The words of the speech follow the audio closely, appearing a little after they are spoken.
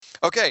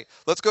Okay,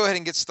 let's go ahead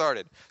and get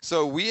started.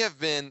 So we have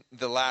been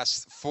the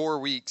last 4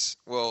 weeks,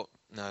 well,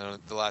 no,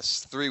 the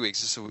last 3 weeks,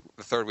 this is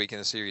the third week in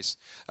the series.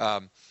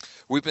 Um,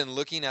 we've been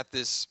looking at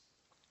this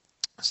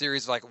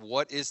series like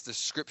what is the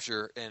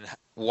scripture and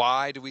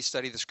why do we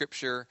study the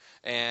scripture,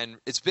 and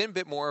it's been a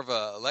bit more of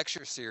a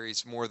lecture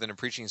series more than a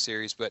preaching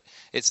series, but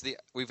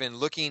we've been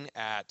looking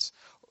at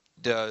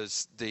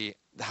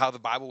how the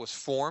Bible was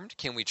formed.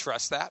 Can we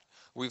trust that?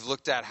 We've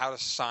looked at how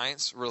does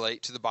science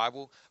relate to the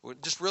Bible.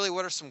 Just really,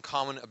 what are some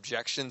common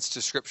objections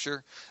to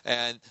Scripture?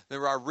 And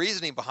our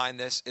reasoning behind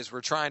this is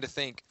we're trying to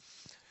think,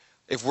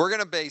 if we're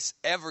going to base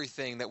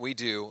everything that we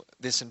do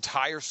this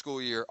entire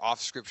school year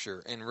off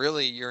Scripture, and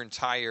really your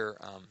entire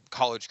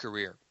college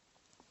career,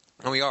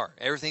 and we are,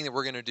 everything that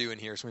we're going to do in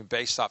here is going to be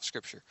based off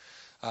Scripture.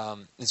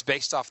 It's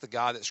based off the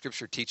God that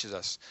Scripture teaches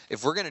us.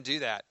 If we're going to do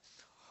that,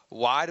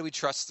 why do we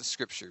trust the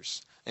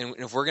Scriptures? And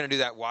if we're going to do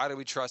that, why do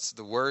we trust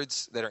the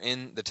words that are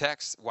in the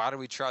text? Why do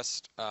we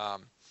trust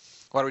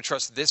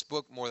this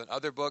book more than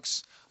other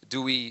books?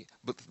 Do we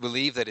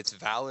believe that it's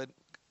valid?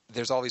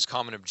 There's all these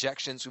common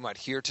objections we might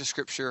hear to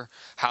Scripture.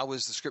 How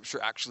was the Scripture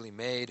actually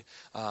made?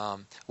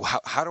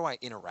 How do I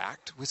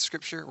interact with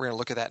Scripture? We're going to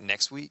look at that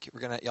next week.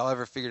 Y'all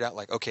ever figured out,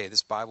 like, okay,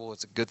 this Bible,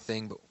 it's a good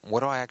thing, but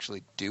what do I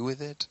actually do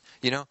with it?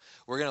 You know,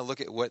 we're going to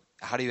look at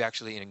how do you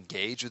actually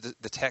engage with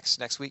the text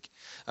next week.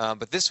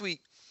 But this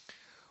week,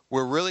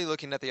 we're really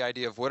looking at the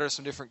idea of what are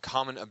some different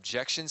common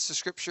objections to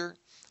Scripture,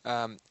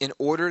 in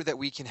order that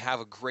we can have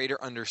a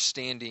greater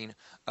understanding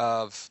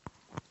of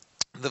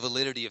the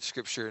validity of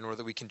Scripture, in order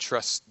that we can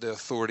trust the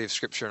authority of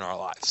Scripture in our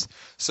lives.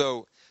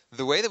 So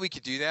the way that we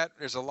could do that,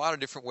 there's a lot of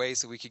different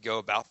ways that we could go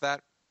about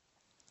that.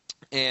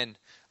 And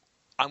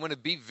I'm going to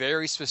be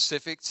very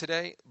specific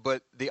today,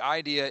 but the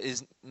idea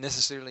isn't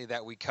necessarily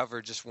that we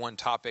cover just one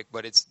topic,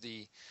 but it's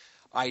the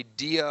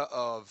idea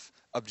of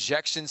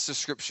objections to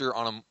Scripture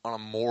on a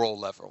moral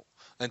level.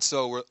 And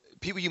so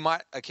people, you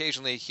might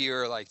occasionally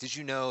hear, like, did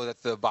you know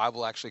that the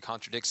Bible actually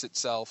contradicts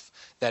itself,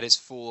 that it's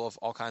full of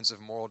all kinds of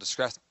moral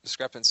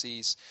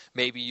discrepancies?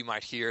 Maybe you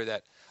might hear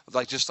that,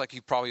 just like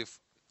you probably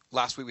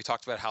last week we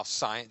talked about how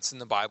science and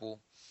the Bible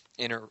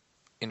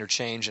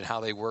interchange and how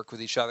they work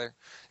with each other.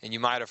 And you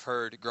might have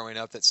heard growing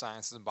up that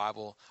science and the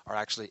Bible are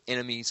actually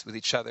enemies with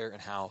each other,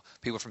 and how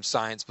people from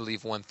science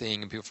believe one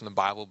thing and people from the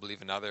Bible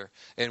believe another.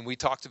 And we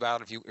talked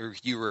about, if you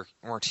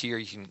weren't here,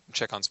 you can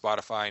check on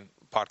Spotify and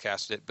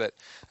podcast it. But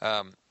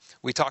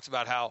we talked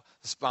about how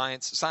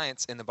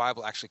science and the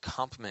Bible actually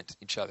complement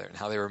each other, and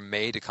how they were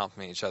made to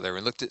complement each other. We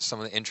looked at some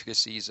of the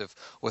intricacies of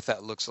what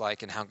that looks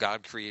like, and how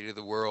God created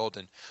the world,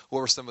 and what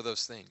were some of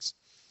those things.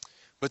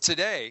 But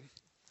today,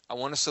 I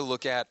want us to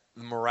look at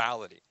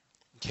morality.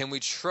 Can we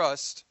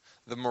trust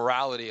the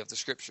morality of the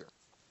Scripture?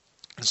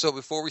 And so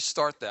before we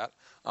start that,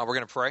 we're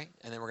going to pray,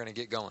 and then we're going to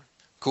get going.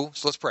 Cool?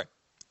 So let's pray.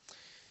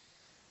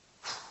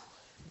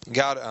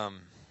 God,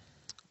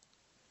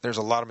 there's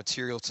a lot of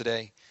material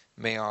today.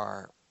 May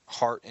our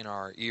heart and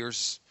our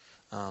ears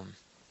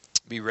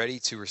be ready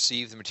to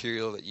receive the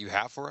material that you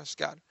have for us,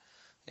 God.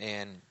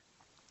 And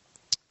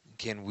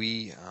can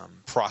we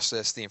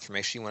process the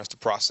information you want us to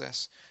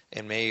process?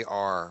 And may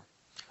our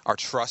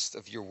trust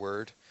of your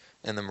word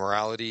and the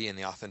morality and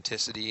the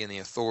authenticity and the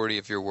authority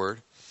of your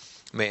word,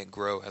 may it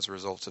grow as a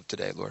result of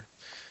today, Lord.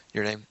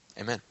 In your name,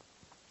 amen.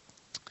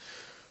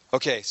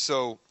 Okay,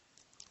 so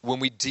when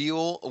we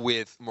deal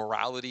with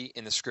morality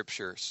in the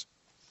Scriptures,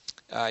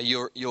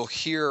 you'll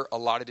hear a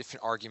lot of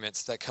different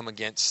arguments that come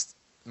against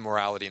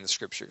morality in the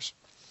Scriptures.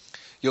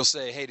 You'll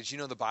say, hey, did you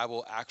know the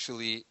Bible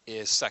actually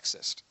is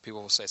sexist?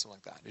 People will say something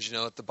like that. Did you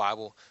know that the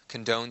Bible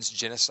condones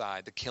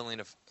genocide, the killing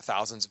of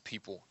thousands of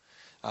people?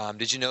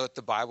 Did you know that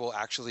the Bible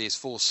actually is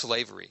full of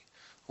slavery?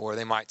 Or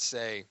they might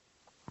say,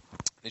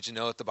 did you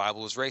know that the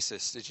Bible is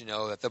racist? Did you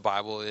know that the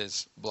Bible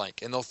is blank?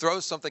 And they'll throw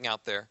something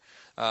out there.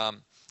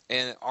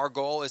 And our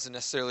goal isn't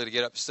necessarily to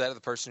get upset at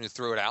the person who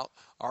threw it out.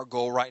 Our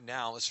goal right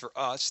now is for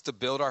us to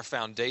build our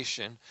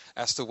foundation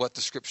as to what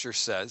the Scripture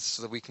says,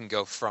 so that we can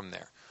go from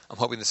there. I'm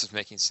hoping this is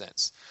making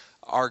sense.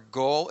 Our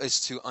goal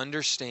is to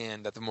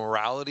understand that the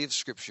morality of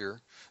Scripture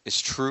is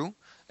true,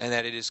 and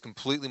that it is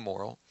completely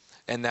moral,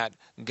 and that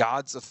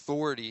God's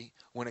authority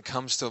when it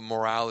comes to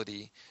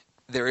morality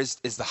is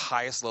the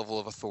highest level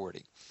of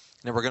authority.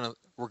 And we're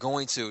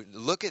going to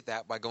look at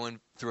that by going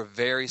through a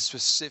very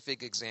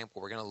specific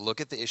example. We're going to look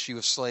at the issue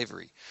of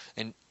slavery.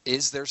 And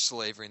is there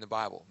slavery in the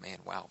Bible? Man,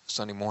 wow,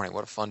 Sunday morning,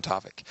 what a fun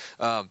topic.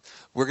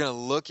 We're going to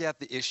look at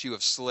the issue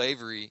of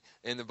slavery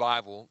in the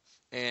Bible.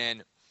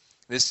 And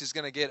this is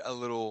going to get a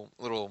little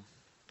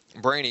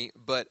brainy,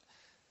 but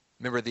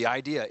remember, the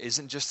idea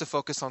isn't just to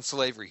focus on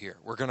slavery here.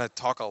 We're going to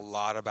talk a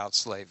lot about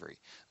slavery.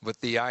 But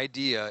the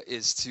idea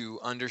is to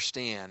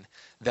understand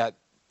that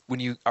when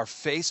you are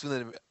faced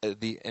with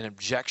an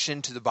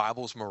objection to the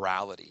Bible's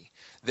morality,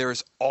 there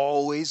is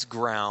always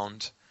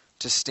ground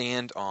to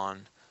stand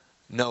on.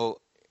 No,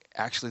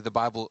 actually, the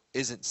Bible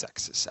isn't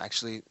sexist.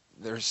 Actually,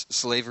 there's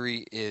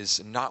slavery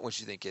is not what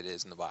you think it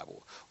is in the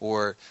Bible,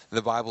 or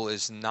the Bible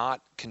is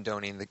not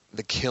condoning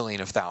the killing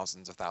of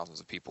thousands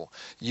of people.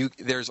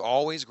 There's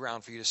always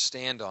ground for you to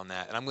stand on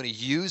that, and I'm going to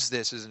use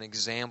this as an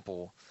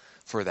example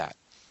for that.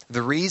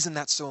 The reason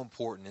that's so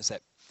important is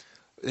that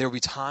there will be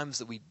times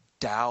that we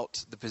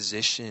doubt the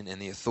position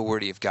and the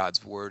authority of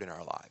God's word in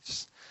our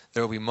lives.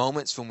 There will be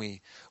moments when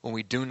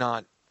we do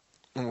not,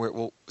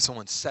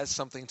 someone says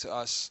something to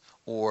us,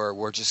 or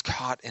we're just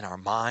caught in our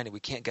mind and we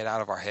can't get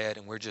out of our head,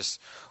 and we're just,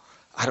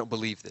 I don't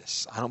believe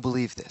this. I don't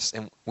believe this.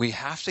 And we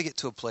have to get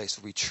to a place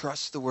where we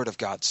trust the word of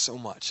God so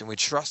much, and we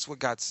trust what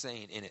God's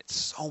saying in it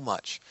so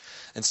much.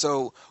 And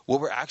so what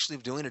we're actually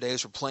doing today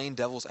is we're playing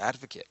devil's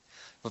advocate.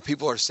 When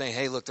people are saying,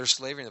 hey, look, there's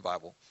slavery in the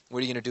Bible. What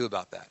are you going to do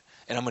about that?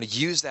 And I'm going to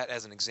use that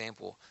as an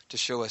example to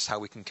show us how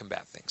we can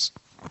combat things.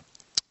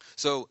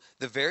 So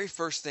the very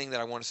first thing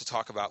that I want us to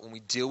talk about when we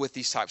deal with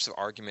these types of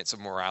arguments of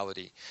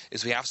morality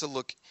is we have to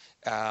look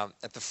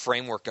at the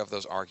framework of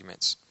those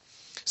arguments.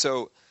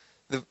 So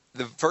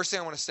the first thing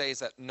I want to say is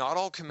that not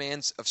all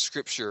commands of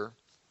Scripture,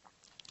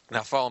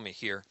 now follow me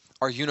here,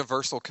 are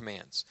universal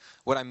commands.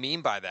 What I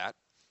mean by that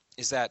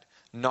is that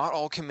not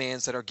all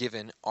commands that are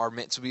given are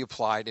meant to be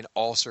applied in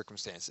all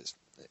circumstances.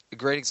 A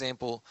great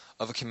example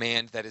of a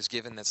command that is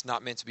given that's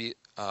not meant to be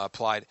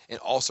applied in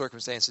all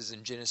circumstances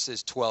in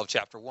Genesis 12,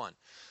 chapter 1.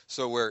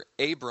 So where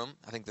Abram,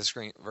 I think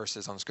the verse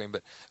is on the screen,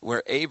 but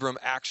where Abram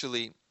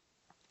actually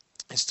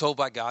is told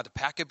by God to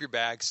pack up your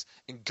bags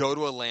and go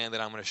to a land that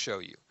I'm going to show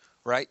you,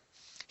 right?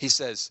 He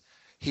says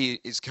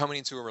he is coming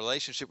into a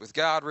relationship with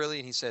God, really,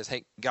 and he says,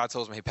 hey, God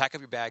tells him, hey, pack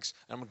up your bags,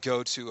 and I'm going to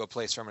go to a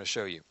place where I'm going to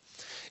show you.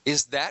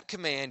 Is that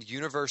command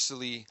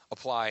universally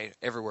applied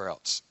everywhere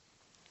else?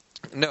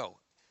 No.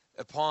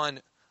 Upon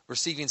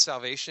receiving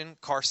salvation,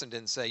 Carson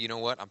didn't say, you know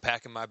what, I'm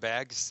packing my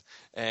bags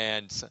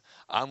and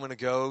I'm going to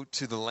go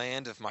to the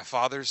land of my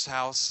father's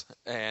house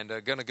and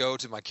going to go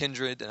to my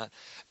kindred.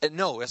 And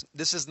no,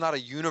 this is not a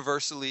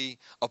universally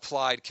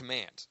applied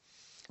command.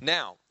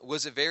 Now,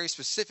 was it very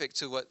specific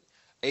to what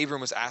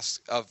Abram was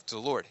asked of the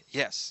Lord?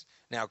 Yes.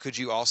 Now, could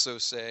you also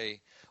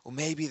say, well,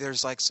 maybe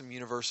there's like some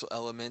universal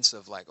elements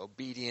of like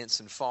obedience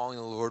and following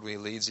the Lord when he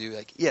leads you?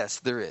 Like, yes,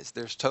 there is.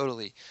 There's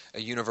totally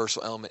a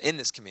universal element in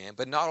this command,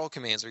 but not all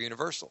commands are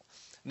universal.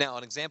 Now,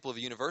 an example of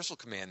a universal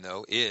command,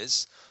 though,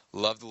 is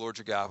love the Lord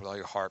your God with all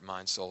your heart,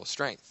 mind, soul, and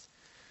strength.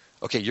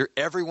 Okay,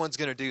 everyone's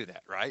going to do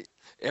that, right?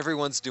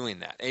 Everyone's doing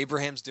that.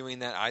 Abraham's doing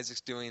that.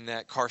 Isaac's doing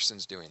that.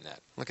 Carson's doing that.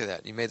 Look at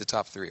that. You made the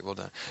top 3. Well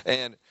done.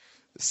 And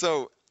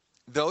so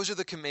those are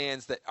the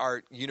commands that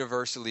are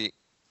universally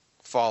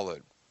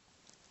followed.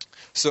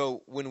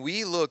 So when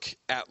we look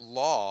at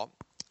law,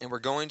 and we're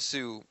going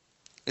to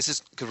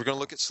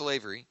look at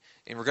slavery,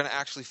 and we're going to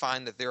actually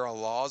find that there are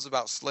laws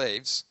about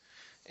slaves,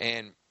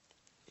 and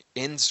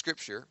in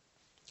Scripture,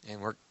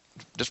 and we're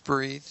just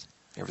breathe.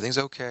 Everything's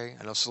okay.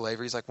 I know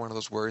slavery is like one of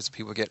those words that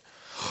people get,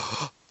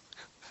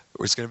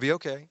 it's going to be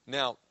okay.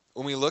 Now,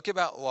 when we look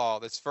about law,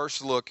 let's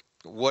first look,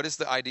 what is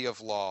the idea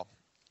of law?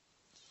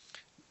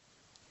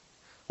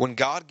 When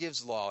God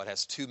gives law, it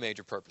has 2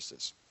 major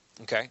purposes,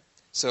 okay?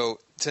 So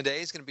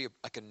today is going to be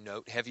like a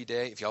note-heavy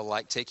day. If y'all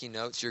like taking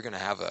notes, you're going to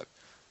have a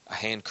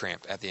hand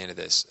cramp at the end of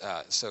this.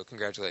 So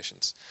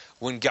congratulations.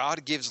 When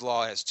God gives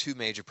law, it has 2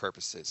 major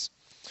purposes.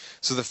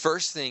 So the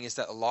first thing is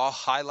that the law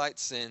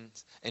highlights sin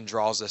and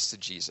draws us to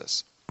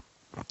Jesus.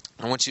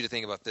 I want you to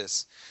think about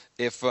this.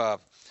 If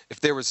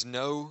there was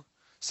no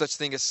such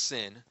thing as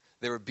sin,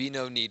 there would be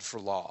no need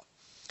for law.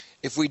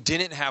 If we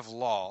didn't have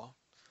law,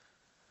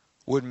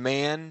 would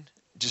man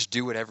just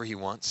do whatever he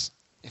wants?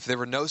 If there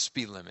were no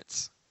speed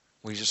limits,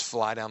 we just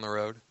fly down the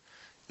road.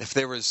 If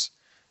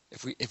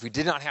we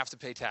did not have to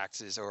pay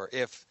taxes, or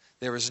if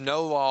there was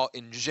no law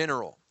in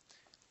general,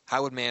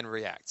 how would man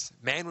react?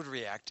 Man would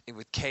react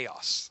with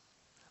chaos,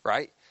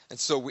 right? And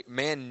so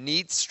man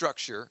needs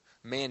structure.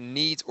 Man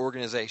needs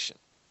organization.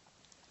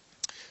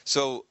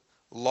 So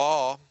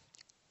law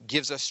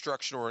gives us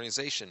structure and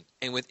organization.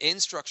 And within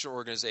structure and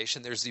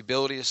organization, there's the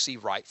ability to see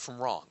right from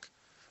wrong.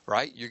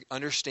 Right? You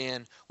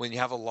understand when you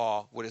have a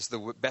law, what is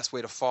the best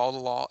way to follow the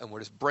law and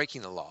what is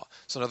breaking the law.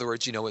 So in other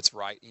words, you know it's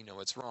right, you know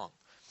it's wrong.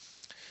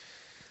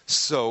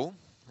 So,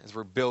 as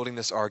we're building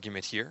this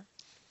argument here,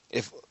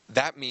 if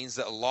that means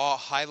that law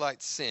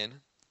highlights sin,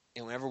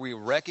 and whenever we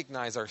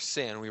recognize our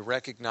sin, we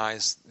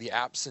recognize the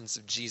absence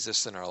of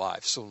Jesus in our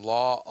life. So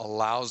law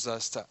allows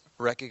us to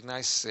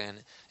recognize sin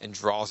and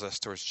draws us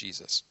towards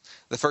Jesus.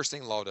 The first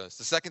thing law does.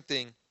 The second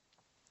thing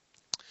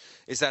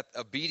is that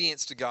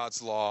obedience to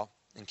God's law,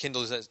 and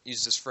Kendall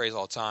uses this phrase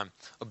all the time,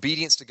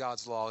 obedience to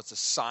God's law is a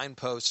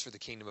signpost for the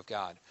kingdom of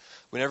God.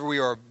 Whenever we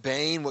are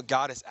obeying what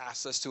God has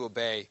asked us to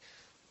obey,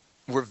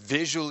 we're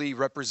visually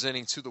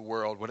representing to the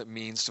world what it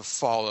means to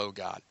follow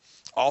God.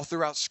 All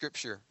throughout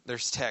Scripture,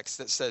 there's text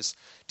that says,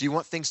 do you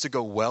want things to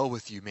go well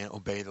with you, man?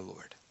 Obey the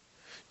Lord.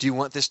 Do you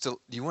want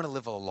to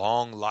live a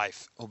long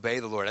life? Obey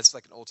the Lord. That's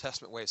like an Old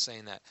Testament way of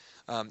saying that.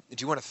 Do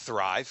you want to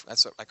thrive?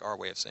 That's like our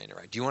way of saying it,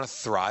 right? Do you want to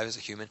thrive as a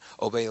human?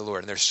 Obey the Lord.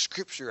 And there's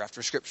scripture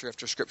after scripture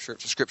after scripture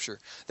after scripture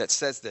that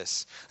says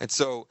this. And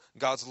so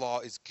God's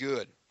law is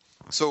good.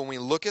 So when we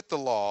look at the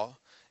law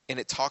and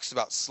it talks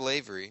about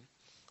slavery,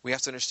 we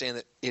have to understand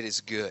that it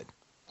is good.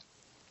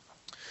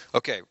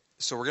 Okay,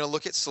 so we're going to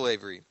look at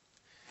slavery.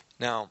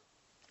 Now,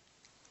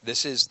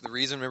 this is the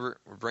reason, remember,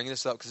 we're bringing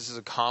this up because this is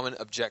a common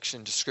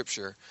objection to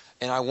Scripture.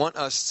 And I want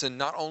us to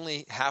not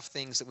only have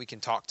things that we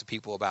can talk to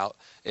people about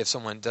if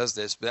someone does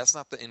this, but that's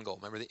not the end goal.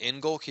 Remember, the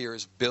end goal here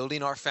is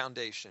building our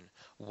foundation.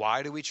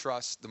 Why do we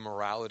trust the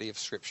morality of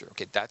Scripture?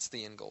 Okay, that's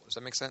the end goal. Does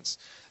that make sense?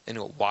 And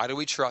why do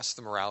we trust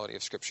the morality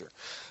of Scripture?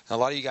 Now, a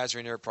lot of you guys are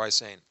in here probably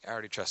saying, I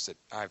already trust it.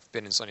 I've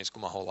been in Sunday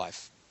school my whole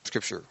life.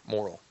 Scripture,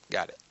 moral,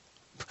 got it.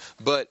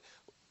 But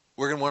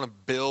we're going to want to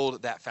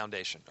build that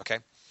foundation, okay?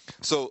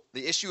 So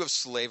the issue of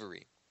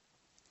slavery.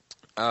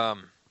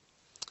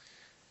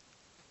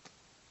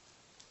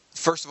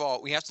 First of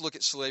all, we have to look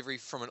at slavery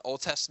from an Old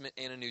Testament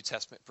and a New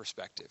Testament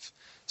perspective.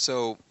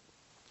 So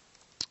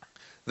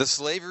the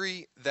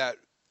slavery that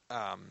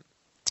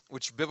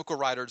which biblical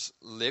writers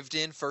lived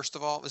in, first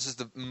of all, this is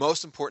the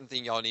most important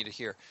thing y'all need to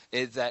hear,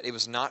 is that it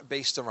was not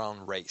based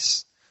around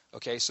race.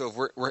 Okay, so if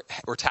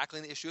we're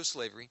tackling the issue of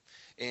slavery,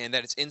 and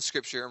that it's in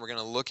Scripture, and we're going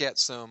to look at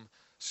some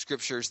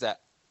scriptures that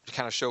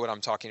kind of show what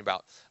I'm talking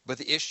about. But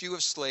the issue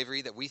of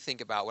slavery that we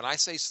think about, when I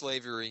say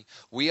slavery,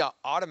 we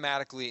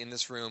automatically in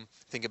this room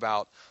think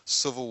about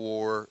Civil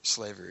War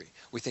slavery.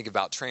 We think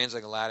about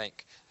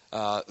transatlantic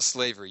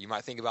slavery. You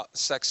might think about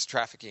sex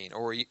trafficking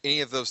or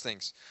any of those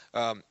things.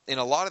 And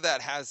a lot of that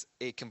has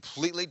a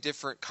completely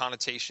different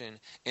connotation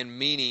and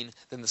meaning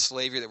than the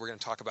slavery that we're going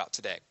to talk about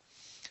today.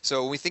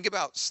 So when we think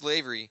about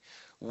slavery,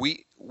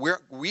 we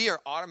are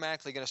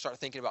automatically going to start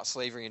thinking about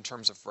slavery in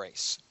terms of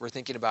race. We're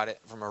thinking about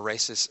it from a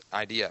racist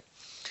idea.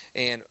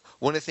 And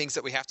one of the things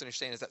that we have to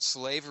understand is that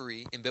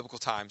slavery in biblical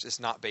times is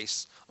not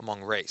based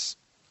among race.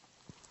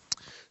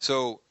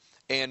 So,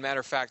 and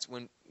matter of fact,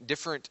 when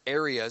different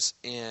areas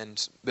in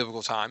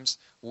biblical times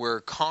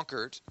were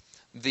conquered,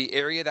 the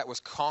area that was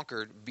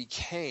conquered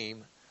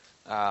became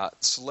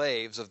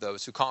slaves of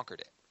those who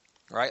conquered it.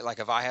 Right? Like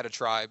if I had a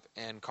tribe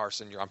and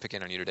Carson, I'm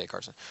picking on you today,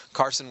 Carson.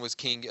 Carson was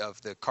king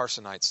of the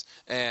Carsonites.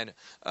 And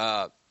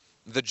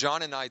the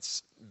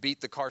Johnanites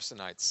beat the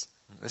Carsonites.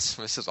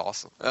 This is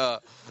awesome.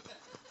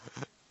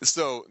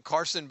 So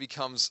Carson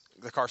becomes,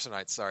 the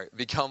Carsonites,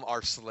 become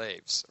our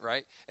slaves,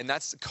 right? And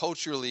that's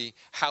culturally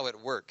how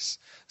it works.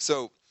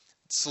 So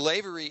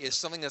slavery is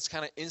something that's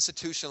kind of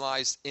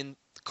institutionalized in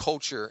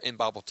culture in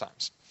Bible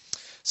times.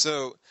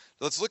 So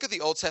let's look at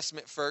the Old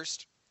Testament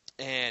first.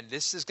 And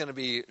this is going to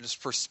be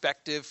just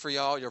perspective for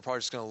y'all. You're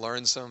probably just going to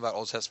learn some about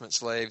Old Testament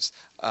slaves.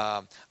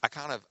 I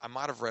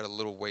might have read a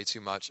little way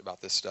too much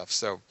about this stuff.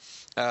 So,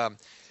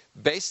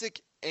 basic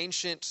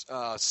ancient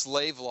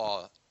slave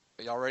law.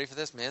 Are y'all ready for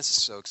this? Man, this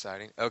is so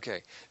exciting.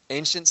 Okay,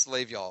 ancient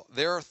slave law.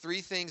 There are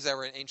three things that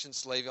were in ancient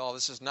slave law.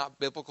 This is not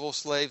biblical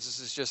slaves. This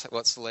is just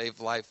what slave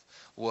life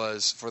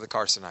was for the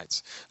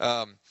Carsonites.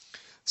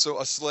 So,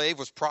 a slave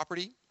was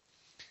property.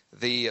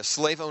 The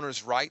slave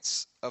owner's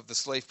rights of the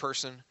slave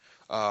person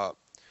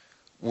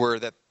were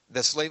that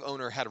the slave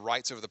owner had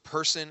rights over the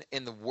person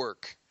and the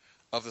work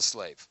of the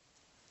slave.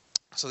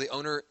 So the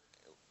owner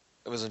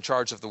was in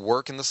charge of the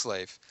work and the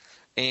slave.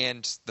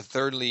 And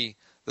thirdly,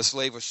 the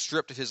slave was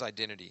stripped of his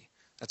identity.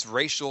 That's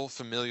racial,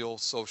 familial,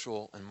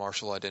 social, and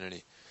martial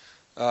identity.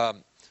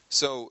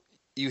 So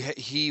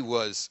he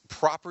was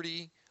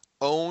property,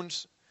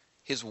 owned.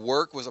 His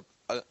work was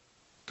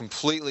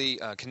completely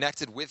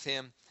connected with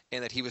him,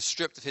 and that he was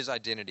stripped of his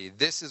identity.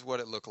 This is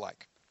what it looked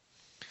like.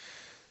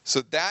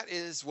 So that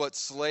is what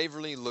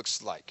slavery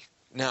looks like.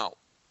 Now,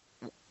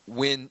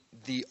 when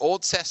the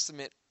Old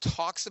Testament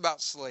talks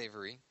about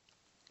slavery,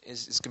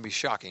 it's going to be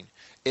shocking.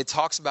 It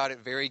talks about it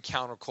very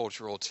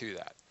countercultural to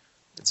that.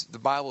 The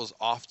Bible is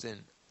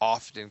often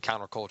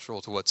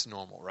countercultural to what's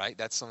normal, right?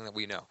 That's something that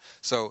we know.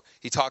 So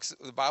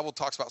the Bible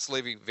talks about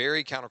slavery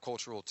very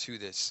countercultural to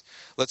this.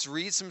 Let's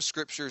read some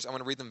scriptures. I'm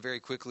going to read them very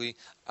quickly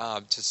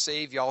to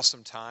save y'all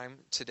some time.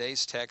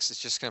 Today's text is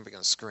just going to be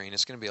on the screen.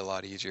 It's going to be a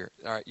lot easier.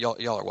 All right,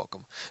 y'all are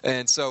welcome.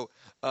 And so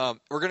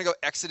we're going to go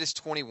Exodus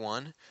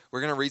 21.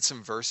 We're going to read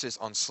some verses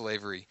on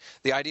slavery.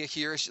 The idea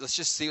here is let's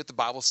just see what the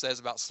Bible says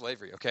about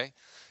slavery, okay?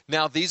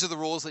 Now, these are the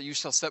rules that you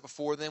shall set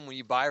before them when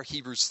you buy a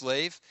Hebrew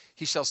slave.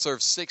 He shall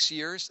serve 6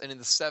 years, and in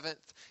the 7th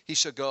he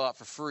shall go out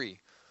for free,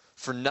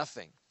 for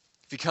nothing.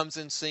 If he comes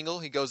in single,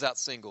 he goes out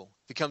single.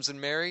 If he comes in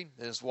married,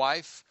 then his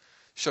wife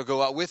shall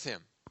go out with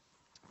him.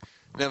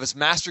 Now, if his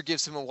master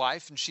gives him a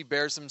wife, and she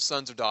bears him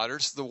sons or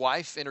daughters, the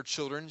wife and her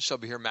children shall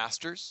be her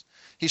master's.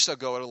 He shall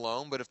go out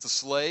alone. But if the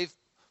slave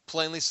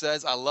plainly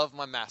says, I love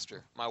my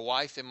master, my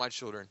wife, and my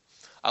children,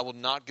 I will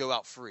not go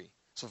out free.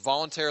 So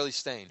voluntarily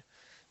staying.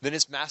 Then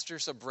his master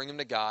shall bring him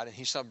to God, and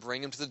he shall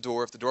bring him to the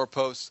door of the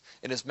doorpost,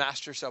 and his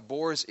master shall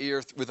bore his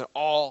ear with an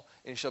awl,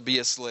 and he shall be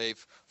a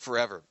slave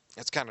forever.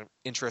 That's kind of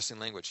interesting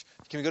language.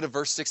 Can we go to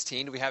verse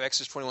 16? Do we have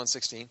Exodus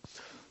 21:16?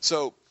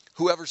 So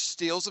whoever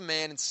steals a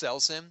man and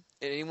sells him,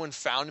 and anyone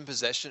found in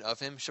possession of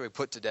him shall be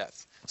put to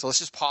death. So let's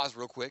just pause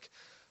real quick.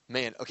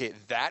 Man, okay,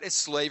 that is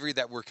slavery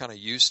that we're kind of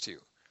used to.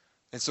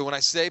 And so when I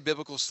say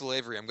biblical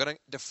slavery, I'm going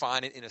to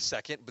define it in a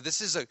second, but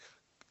this is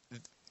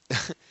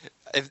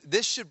If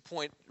this should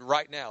point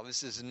right now,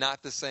 this is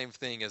not the same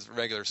thing as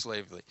regular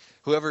slavery.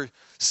 Whoever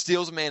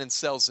steals a man and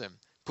sells him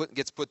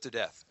gets put to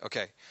death.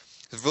 Okay.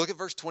 If we look at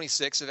verse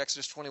 26 of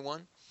Exodus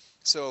 21.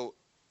 So,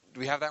 do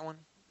we have that one?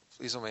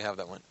 Please let me have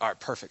that one. All right,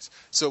 perfect.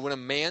 So when a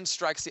man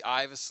strikes the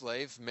eye of a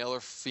slave, male or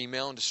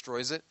female, and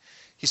destroys it,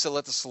 he shall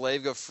let the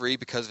slave go free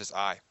because of his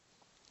eye.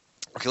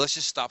 Okay, let's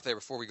just stop there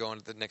before we go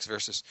into the next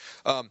verses.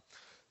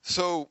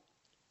 So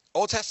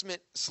Old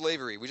Testament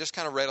slavery, we just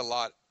kind of read a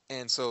lot,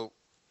 and so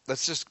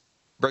let's just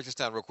break this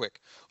down real quick.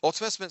 Old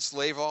Testament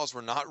slave laws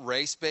were not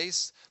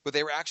race-based, but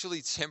they were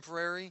actually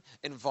temporary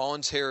and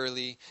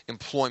voluntarily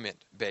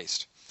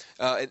employment-based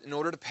in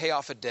order to pay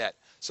off a debt.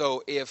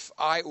 So if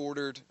I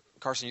ordered,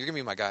 Carson, you're going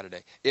to be my guy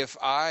today. If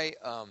I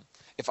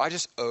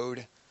just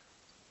owed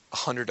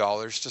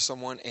 $100 to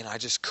someone and I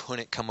just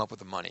couldn't come up with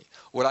the money,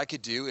 what I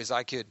could do is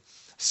I could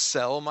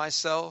sell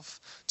myself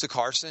to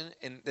Carson,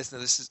 and this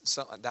is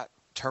that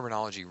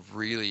terminology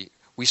really,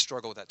 we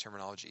struggle with that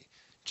terminology.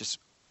 Just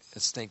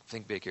let's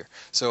think big here.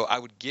 So I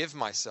would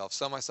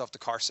sell myself to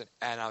Carson,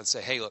 and I would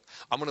say, hey, look,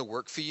 I'm going to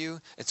work for you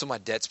until my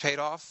debt's paid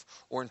off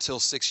or until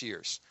 6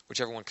 years,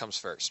 whichever one comes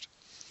first.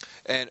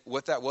 And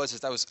what that was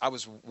is I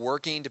was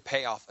working to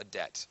pay off a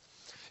debt.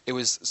 It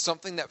was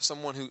something that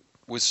someone who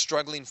was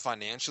struggling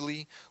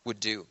financially would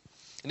do.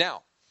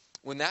 Now,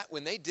 when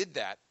they did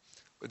that,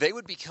 they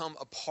would become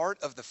a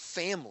part of the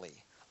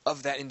family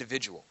of that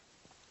individual.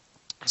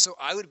 So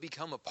I would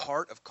become a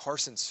part of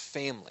Carson's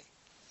family.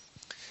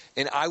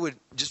 And I would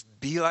just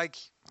be like,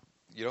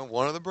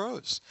 one of the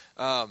bros.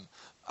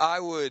 I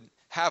would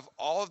have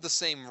all of the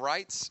same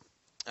rights,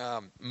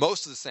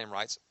 most of the same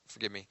rights,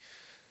 forgive me.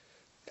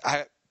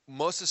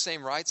 Most of the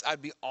same rights.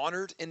 I'd be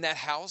honored in that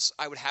house.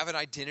 I would have an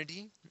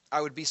identity. I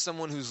would be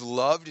someone who's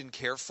loved and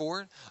cared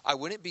for. I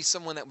wouldn't be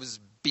someone that was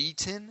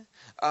beaten.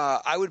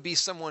 I would be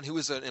someone who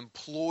was an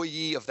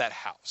employee of that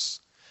house.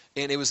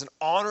 And it was an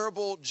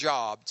honorable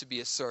job to be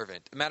a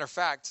servant. As a matter of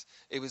fact,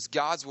 it was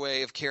God's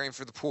way of caring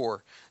for the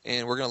poor.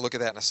 And we're going to look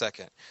at that in a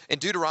second. In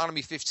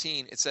Deuteronomy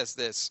 15, it says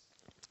this.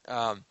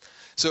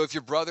 So if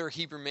your brother,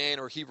 Hebrew man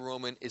or Hebrew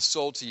woman, is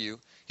sold to you,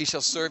 he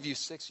shall serve you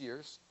 6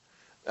 years.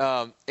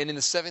 And in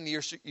the 7th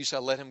year, you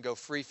shall let him go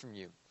free from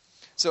you.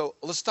 So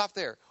let's stop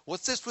there.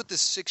 What's this with the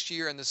 6th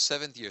year and the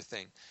 7th year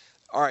thing?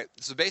 All right,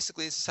 so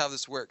basically this is how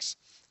this works.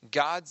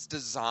 God's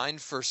design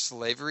for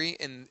slavery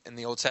in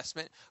the Old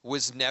Testament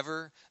was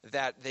never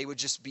that they would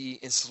just be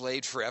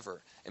enslaved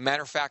forever. As a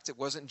matter of fact, it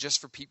wasn't just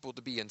for people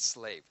to be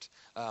enslaved.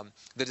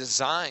 The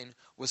design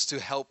was to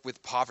help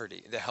with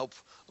poverty, to help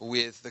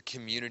with the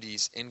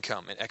community's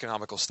income and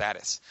economical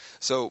status.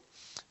 So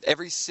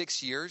every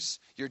 6 years,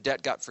 your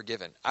debt got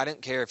forgiven. I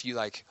didn't care if you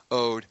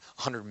owed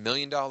 $100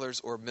 million or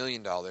 $1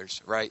 million,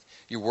 right?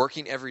 You're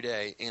working every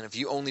day, and if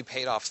you only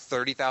paid off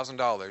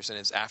 $30,000 and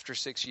it's after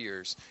 6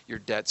 years, your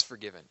debt's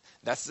forgiven.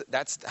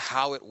 That's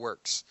how it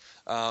works.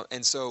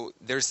 And so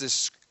there's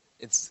this.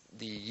 It's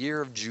the year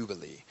of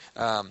Jubilee.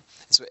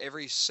 So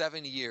every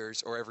 7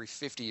 years or every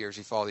 50 years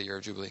you follow the year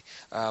of Jubilee,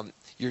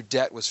 your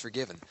debt was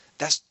forgiven.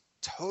 That's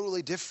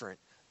totally different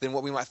than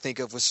what we might think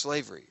of with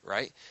slavery,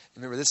 right?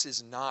 Remember, this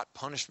is not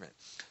punishment.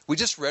 We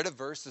just read a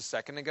verse a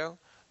second ago.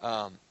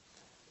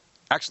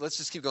 Actually, let's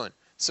just keep going.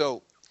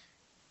 So,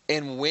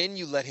 and when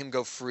you let him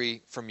go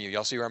free from you,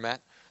 y'all see where I'm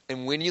at?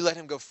 And when you let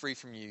him go free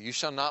from you, you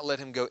shall not let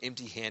him go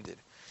empty-handed.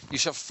 You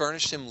shall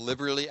furnish him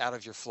liberally out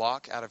of your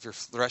flock, out of your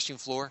threshing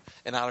floor,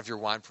 and out of your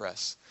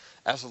winepress.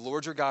 As the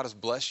Lord your God has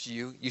blessed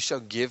you, you shall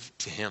give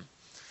to him.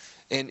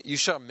 And you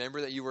shall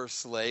remember that you were a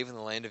slave in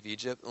the land of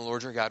Egypt, and the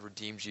Lord your God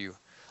redeemed you.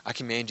 I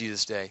command you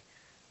this day.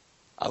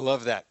 I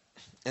love that.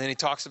 And then he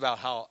talks about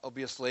how I'll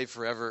be a slave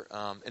forever.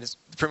 And it's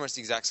pretty much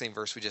the exact same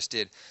verse we just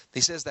did.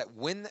 He says that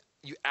when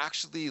you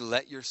actually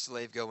let your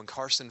slave go, and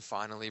Carson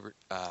finally,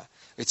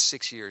 it's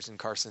 6 years, and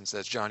Carson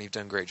says, John, you've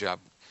done a great job.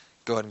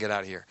 Go ahead and get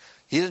out of here.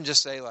 He doesn't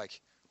just say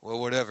well,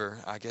 whatever.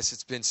 I guess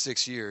it's been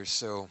 6 years,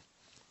 so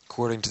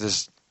according to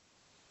this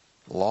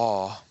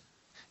law,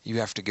 you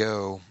have to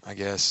go, I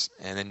guess.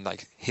 And then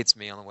hits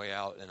me on the way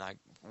out, and I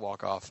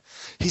walk off.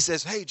 He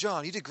says, hey,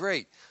 John, you did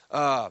great.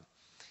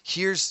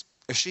 Here's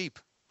a sheep.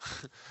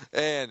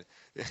 And,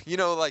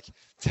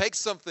 take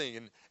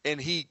something. And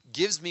he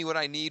gives me what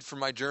I need for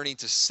my journey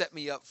to set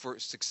me up for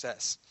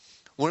success.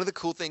 One of the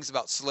cool things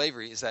about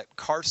slavery is that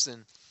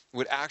Carson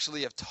would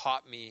actually have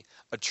taught me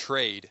a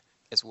trade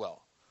as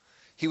well.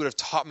 He would have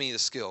taught me the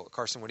skill.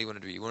 Carson, what do you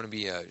want to be? You want to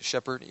be a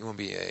shepherd? You want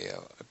to be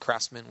a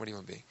craftsman? What do you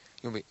want to be?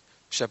 You want to be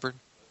shepherd?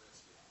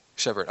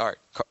 Shepherd. All right.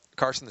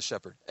 Carson the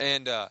shepherd.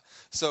 And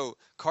so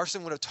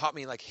Carson would have taught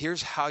me,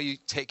 here's how you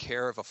take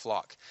care of a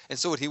flock. And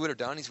so what he would have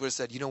done, he would have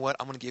said, you know what?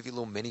 I'm going to give you a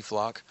little mini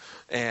flock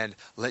and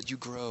let you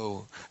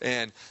grow.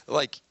 And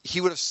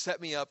he would have set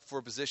me up for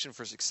a position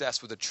for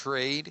success with a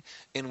trade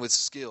and with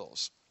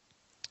skills.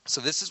 So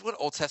this is what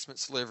Old Testament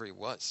slavery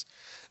was.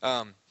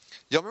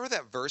 Y'all remember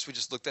that verse we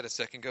just looked at a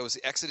second ago? It was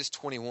the Exodus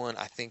 21,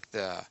 I think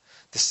the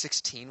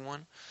 16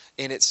 one.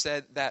 And it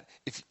said that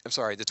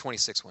the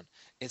 26 one.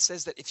 It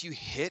says that if you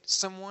hit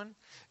someone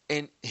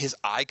and his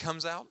eye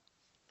comes out,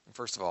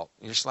 First of all,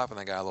 you're slapping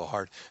that guy a little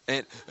hard.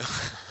 And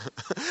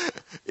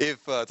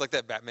if it's like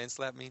that Batman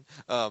slap meme,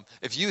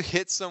 if you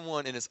hit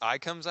someone and his eye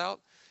comes out,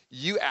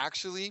 you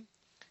actually,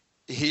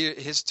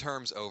 his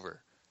term's over.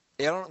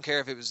 I don't care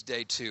if it was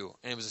day 2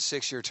 and it was a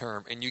 6-year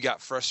term and you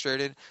got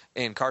frustrated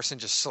and Carson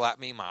just slapped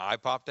me, my eye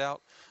popped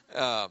out.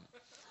 I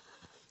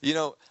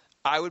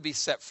would be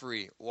set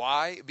free.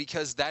 Why?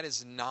 Because that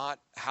is not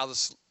how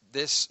this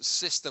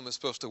system is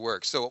supposed to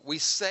work. So we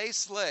say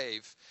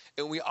slave,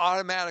 and we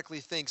automatically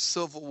think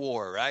Civil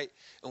War, right?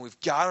 And we've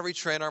got to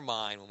retrain our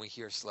mind when we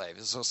hear slave.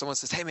 And so someone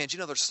says, hey, man, do you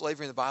know there's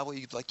slavery in the Bible?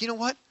 You'd be like, you know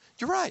what?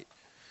 You're right.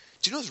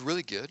 Do you know it's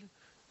really good?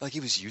 Like,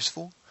 it was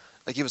useful.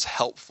 Like, it was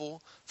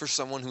helpful for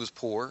someone who was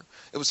poor.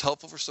 It was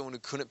helpful for someone who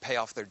couldn't pay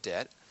off their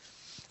debt.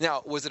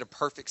 Now, was it a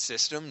perfect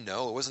system?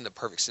 No, it wasn't a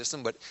perfect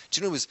system. But do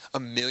you know it was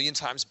 1,000,000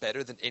 times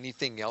better than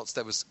anything else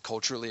that was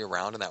culturally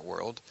around in that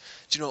world?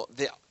 Do you know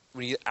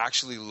when you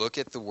actually look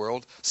at the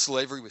world,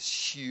 slavery was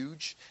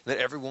huge, that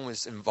everyone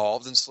was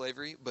involved in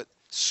slavery, but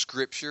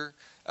Scripture,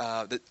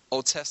 the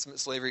Old Testament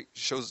slavery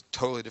shows a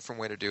totally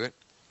different way to do it.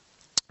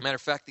 Matter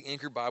of fact, the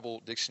Anchor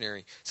Bible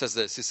Dictionary says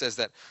this. It says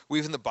that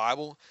within the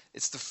Bible,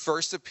 it's the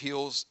first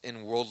appeals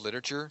in world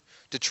literature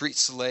to treat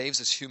slaves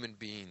as human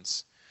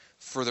beings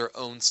for their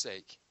own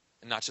sake,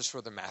 and not just for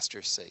the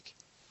master's sake.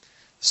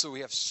 So we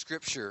have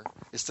Scripture.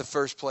 It's the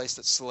first place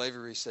that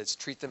slavery says,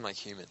 treat them like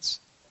humans.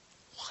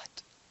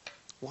 What?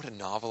 What a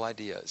novel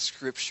idea.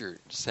 Scripture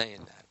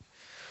saying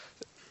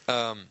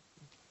that.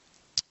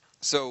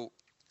 So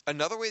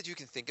another way that you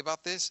can think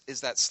about this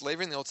is that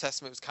slavery in the Old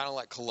Testament was kind of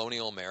like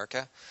colonial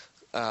America.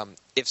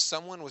 If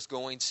someone was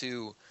going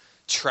to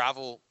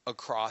travel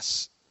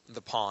across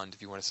the pond,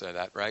 if you want to say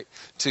that, right,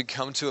 to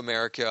come to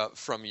America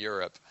from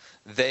Europe,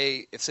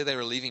 if say they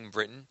were leaving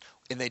Britain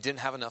and they didn't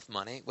have enough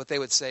money, what they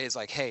would say is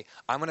like, hey,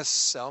 I'm going to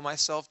sell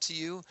myself to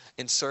you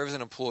and serve as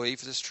an employee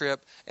for this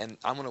trip, and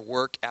I'm going to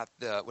work at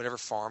the whatever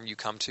farm you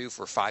come to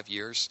for 5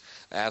 years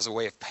as a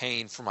way of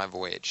paying for my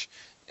voyage.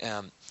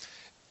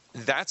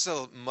 That's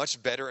a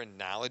much better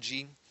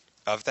analogy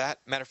of that.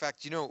 Matter of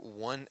fact,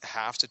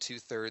 1/2 to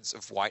 2/3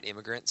 of white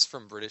immigrants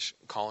from British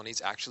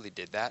colonies actually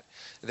did that.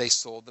 They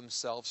sold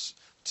themselves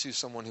to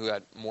someone who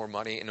had more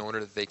money in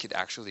order that they could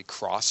actually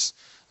cross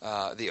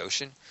the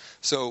ocean.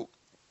 So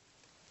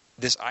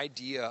this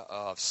idea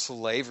of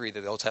slavery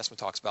that the Old Testament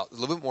talks about is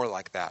a little bit more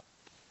like that.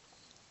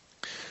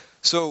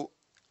 So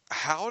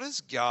how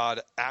does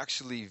God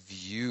actually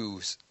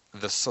view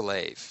the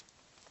slave?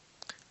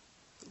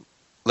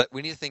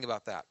 We need to think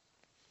about that.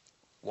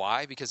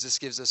 Why? Because this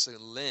gives us a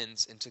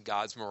lens into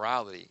God's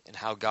morality and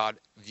how God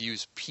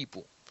views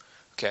people.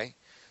 Okay?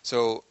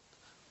 So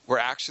we're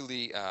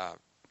actually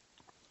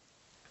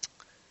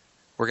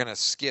we're going to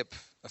skip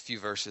a few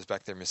verses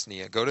back there, Miss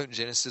Nia. Go to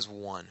Genesis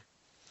 1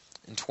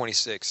 and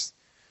 26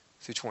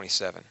 through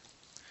 27.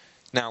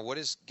 Now, what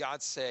does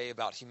God say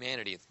about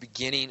humanity at the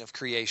beginning of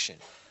creation?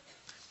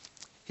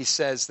 He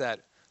says that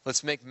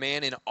let's make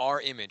man in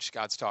our image,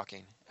 God's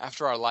talking,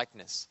 after our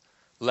likeness.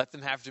 Let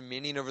them have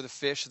dominion over the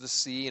fish of the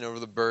sea and over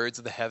the birds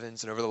of the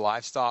heavens and over the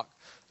livestock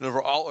and over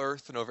all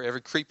earth and over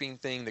every creeping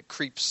thing that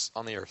creeps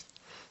on the earth.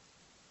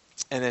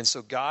 And then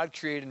so God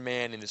created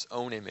man in his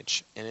own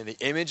image. And in the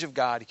image of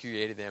God, he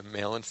created them,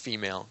 male and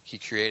female, he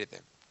created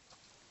them.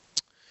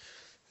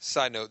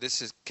 Side note,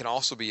 this can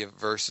also be a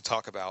verse to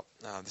talk about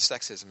the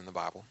sexism in the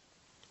Bible.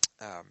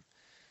 But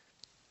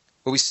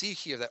we see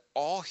here that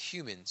all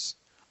humans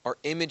are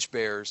image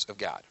bearers of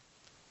God.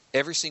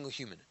 Every single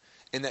human.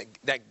 And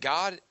that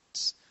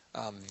God's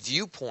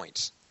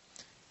viewpoint,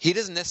 he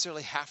doesn't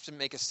necessarily have to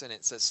make a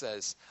sentence that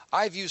says,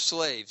 I view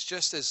slaves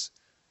just as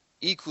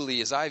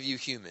equally as I view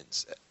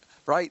humans.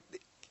 Right?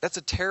 That's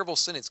a terrible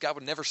sentence. God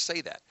would never say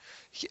that.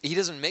 He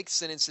doesn't make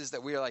sentences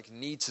that we are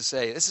need to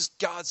say. This is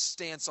God's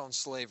stance on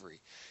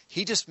slavery.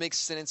 He just makes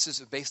sentences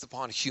based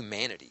upon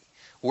humanity.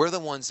 We're the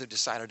ones that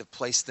decided to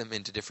place them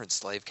into different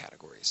slave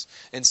categories.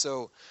 And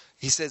so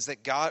he says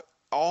that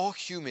all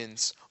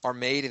humans are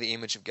made in the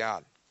image of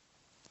God.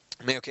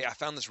 I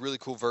found this really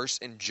cool verse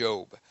in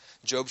Job.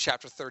 Job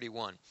chapter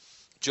 31.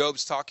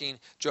 Job's talking.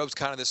 Job's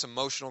kind of this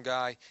emotional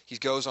guy. He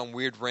goes on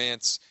weird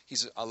rants.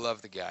 I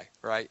love the guy,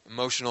 right?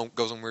 Emotional,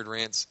 goes on weird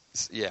rants.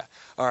 Yeah.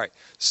 All right.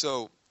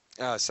 So,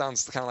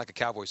 sounds kind of like a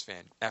Cowboys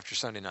fan after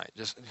Sunday night.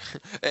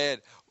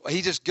 And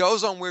he just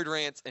goes on weird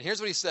rants. And here's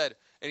what he said.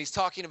 And he's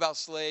talking about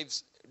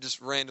slaves just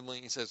randomly.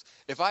 He says,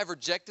 if I've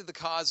rejected the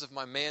cause of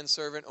my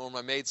manservant or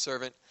my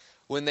maidservant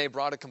when they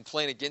brought a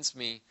complaint against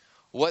me,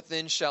 what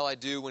then shall I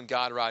do when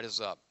God rises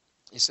up?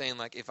 He's saying,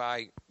 if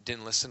I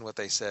didn't listen to what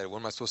they said, what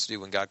am I supposed to do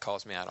when God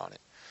calls me out on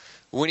it?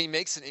 When he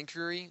makes an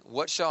inquiry,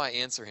 what shall I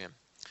answer him?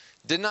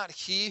 Did not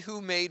he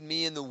who made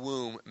me in the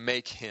womb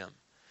make him?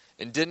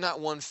 And did not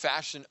one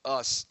fashion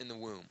us in the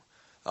womb?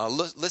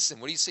 Listen,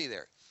 what do you see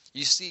there?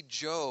 You see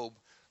Job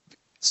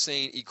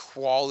saying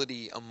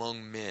equality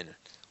among men,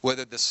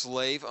 whether the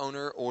slave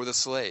owner or the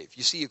slave.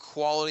 You see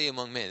equality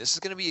among men. This is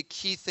going to be a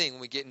key thing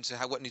when we get into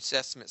what New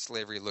Testament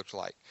slavery looked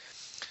like.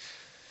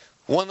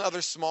 One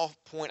other small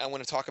point I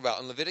want to talk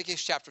about. In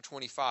Leviticus chapter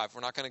 25,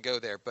 we're not going to go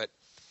there, but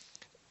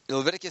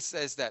Leviticus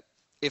says that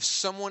if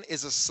someone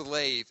is a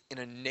slave in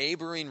a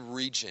neighboring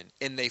region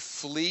and they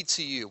flee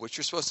to you, what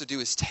you're supposed to do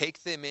is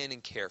take them in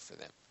and care for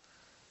them.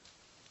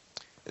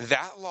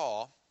 That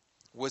law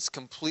was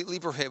completely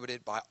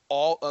prohibited by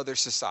all other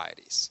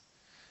societies.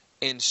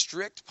 And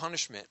strict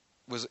punishment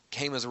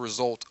came as a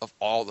result of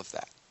all of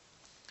that.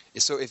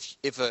 So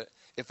if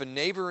a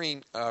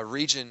neighboring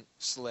region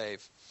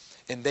slave,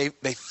 and they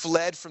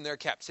fled from their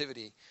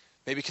captivity,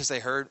 maybe because they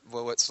heard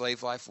what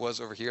slave life was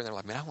over here, and they're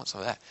like, man, I want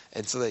some of that.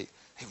 And so they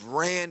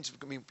ran to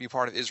be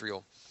part of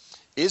Israel.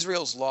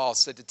 Israel's law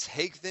said to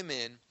take them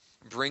in,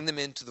 bring them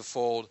into the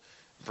fold,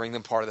 bring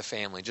them part of the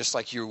family, just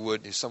like you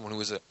would to someone who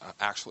was an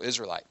actual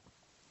Israelite.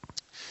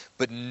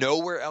 But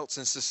nowhere else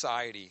in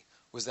society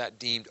was that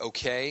deemed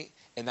okay,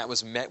 and that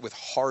was met with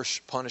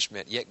harsh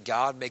punishment. Yet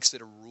God makes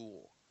it a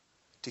rule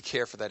to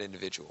care for that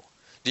individual.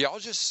 Do y'all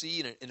just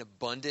see an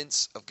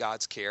abundance of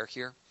God's care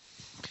here?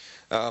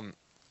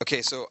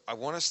 Okay, so I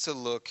want us to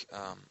look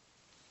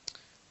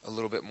a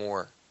little bit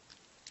more.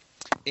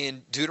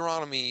 In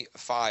Deuteronomy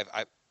 5,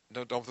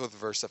 don't put the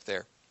verse up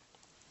there.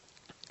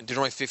 In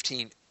Deuteronomy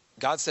 15,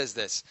 God says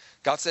this.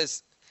 God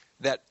says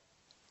that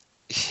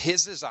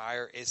his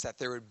desire is that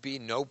there would be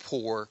no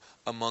poor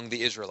among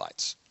the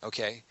Israelites,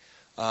 okay?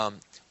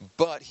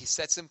 But he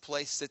sets in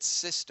place this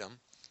system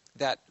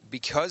that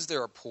because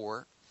there are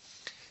poor,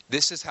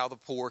 this is how the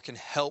poor can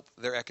help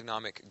their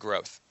economic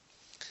growth.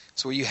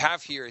 So what you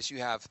have here is you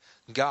have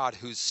God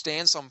whose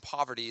stance on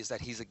poverty is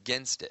that he's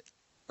against it,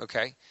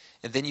 okay?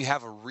 And then you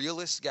have a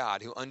realist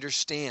God who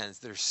understands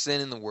there's sin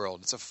in the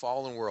world. It's a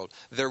fallen world.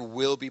 There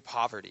will be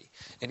poverty.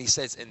 And he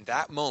says in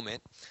that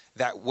moment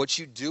that what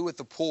you do with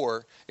the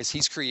poor is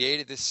he's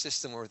created this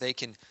system where they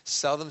can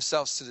sell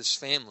themselves to this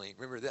family.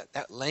 Remember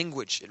that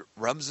language, it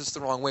rubs us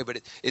the wrong way,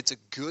 but it's a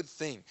good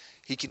thing.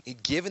 He's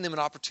giving them an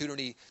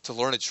opportunity to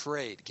learn a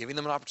trade, giving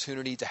them an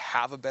opportunity to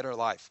have a better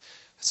life.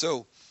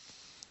 So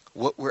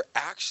what we're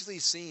actually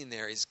seeing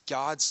there is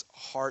God's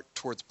heart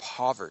towards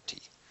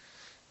poverty.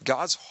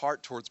 God's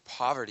heart towards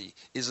poverty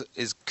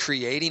is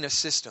creating a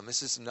system.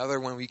 This is another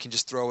one we can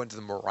just throw into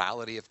the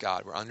morality of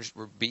God.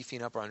 We're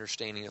beefing up our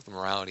understanding of the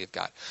morality of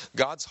God.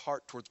 God's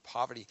heart towards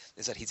poverty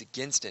is that he's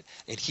against it.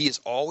 And he is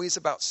always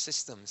about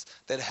systems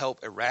that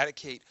help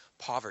eradicate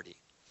poverty.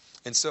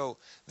 And so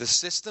the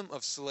system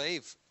of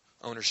slave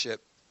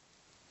ownership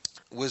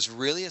was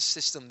really a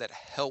system that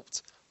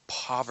helped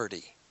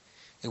poverty.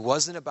 It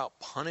wasn't about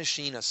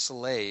punishing a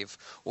slave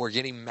or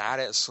getting mad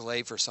at a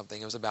slave for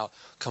something. It was about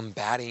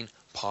combating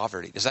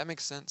poverty. Does that make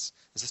sense?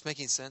 Is this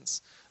making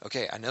sense?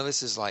 Okay, I know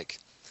this is like,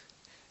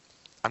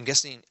 I'm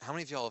guessing, how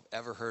many of y'all have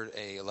ever heard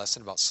a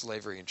lesson about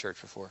slavery in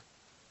church before?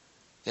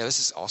 Yeah, this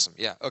is awesome.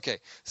 Yeah, okay.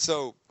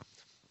 So,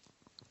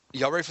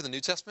 y'all ready for the New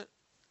Testament?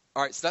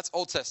 All right, so that's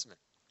Old Testament.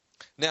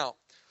 Now,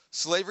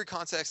 slavery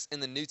context in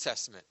the New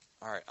Testament.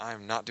 All right, I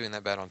am not doing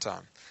that bad on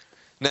time.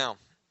 Now,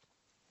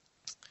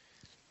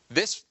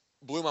 this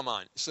blew my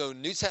mind. So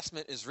New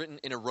Testament is written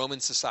in a Roman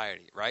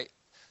society, right?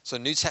 So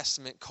New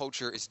Testament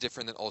culture is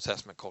different than Old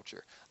Testament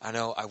culture. I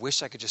know, I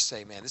wish I could just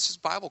say, man, this is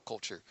Bible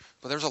culture.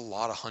 But there's a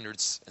lot of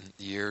hundreds of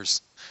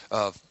years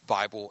of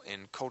Bible,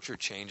 and culture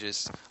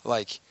changes.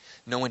 Like,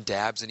 no one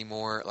dabs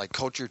anymore. Like,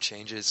 culture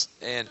changes.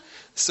 And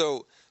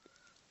so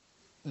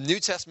New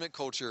Testament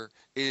culture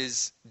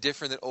is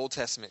different than Old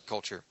Testament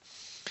culture.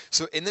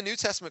 So in the New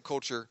Testament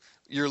culture,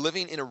 you're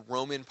living in a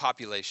Roman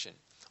population.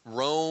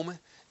 Rome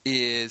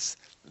is,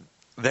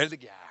 they're the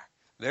guy.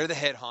 They're the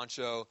head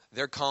honcho.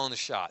 They're calling the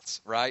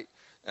shots, right?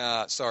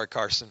 Sorry,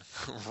 Carson.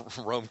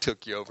 Rome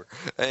took you over.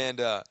 And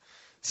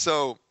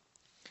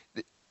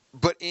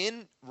but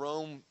in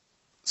Rome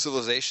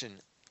civilization,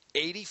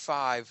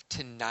 85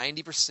 to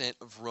 90%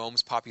 of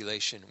Rome's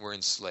population were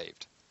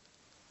enslaved.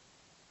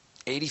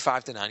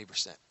 85 to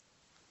 90%.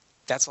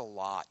 That's a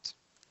lot.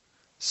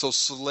 So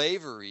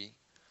slavery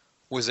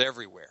was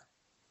everywhere.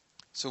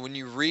 So when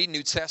you read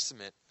New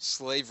Testament,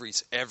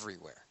 slavery's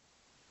everywhere.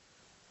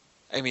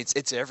 I mean,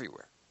 it's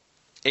everywhere.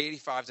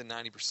 85 to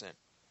 90%.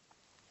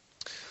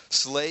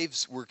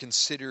 Slaves were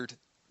considered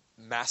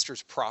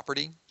master's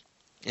property,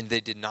 and they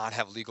did not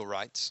have legal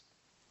rights.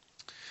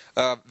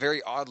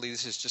 Very oddly,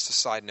 this is just a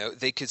side note,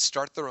 they could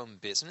start their own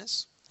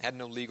business. Had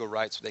no legal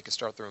rights, but they could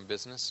start their own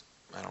business.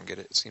 I don't get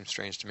it. It seems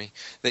strange to me.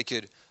 They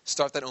could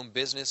start that own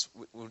business,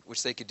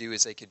 which they could do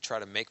is they could try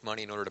to make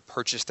money in order to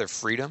purchase their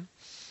freedom.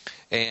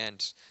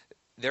 And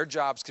their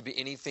jobs could be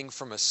anything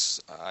from a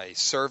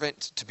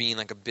servant to being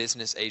like a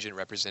business agent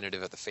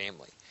representative of the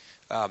family.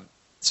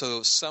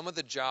 So some of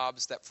the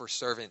jobs that for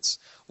servants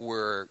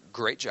were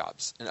great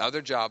jobs, and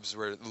other jobs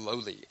were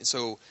lowly. And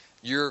so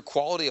your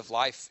quality of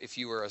life, if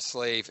you were a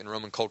slave in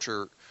Roman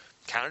culture,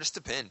 kind of just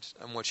depend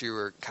on what you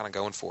were kind of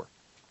going for.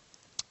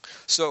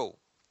 So,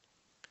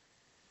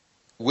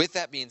 with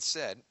that being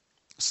said,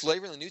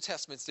 slavery in the New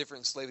Testament is different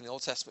than slavery in the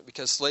Old Testament,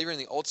 because slavery in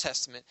the Old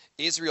Testament,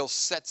 Israel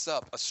sets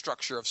up a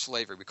structure of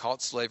slavery. We call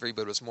it slavery,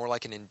 but it was more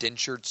like an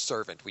indentured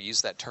servant. We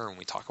use that term when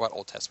we talk about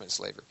Old Testament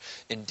slavery.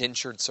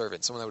 Indentured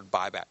servant, someone that would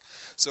buy back.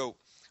 So,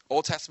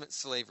 Old Testament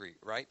slavery,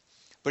 right?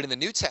 But in the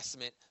New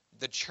Testament,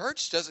 the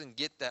church doesn't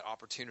get that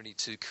opportunity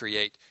to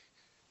create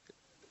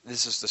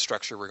this is the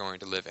structure we're going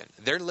to live in.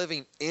 They're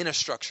living in a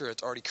structure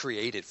that's already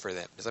created for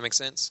them. Does that make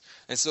sense?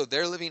 And so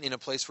they're living in a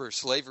place where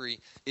slavery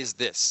is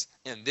this,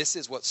 and this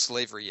is what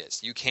slavery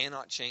is. You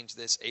cannot change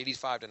this.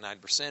 85 to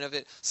 9% of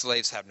it.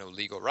 Slaves have no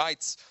legal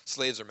rights.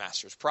 Slaves are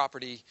master's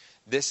property.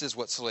 This is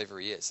what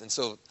slavery is. And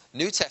so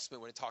New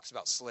Testament, when it talks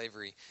about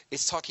slavery,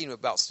 it's talking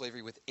about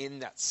slavery within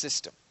that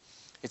system.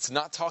 It's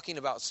not talking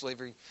about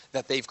slavery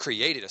that they've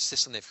created, a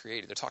system they've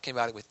created. They're talking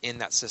about it within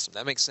that system.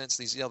 That makes sense?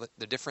 You see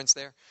the difference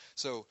there?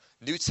 So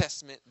New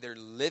Testament, they're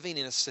living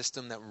in a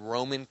system that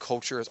Roman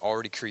culture has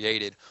already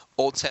created.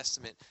 Old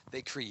Testament,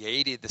 they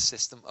created the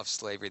system of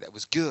slavery that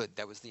was good.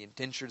 That was the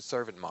indentured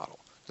servant model.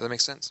 Does that make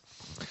sense?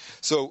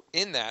 So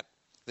in that,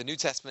 the New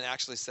Testament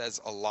actually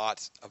says a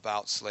lot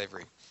about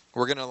slavery.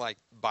 We're going to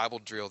Bible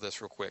drill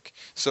this real quick.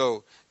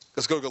 So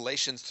let's go to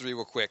Galatians 3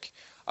 real quick.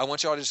 I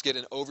want y'all to just get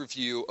an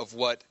overview of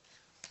what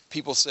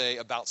people say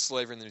about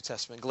slavery in the New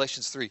Testament.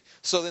 Galatians 3.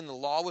 So then the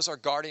law was our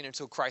guardian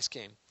until Christ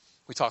came.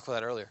 We talked about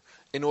that earlier.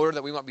 In order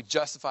that we might be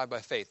justified by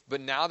faith.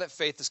 But now that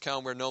faith has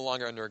come, we're no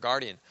longer under a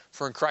guardian.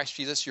 For in Christ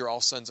Jesus, you're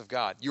all sons of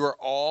God. You are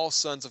all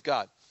sons of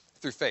God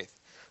through faith.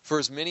 For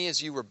as many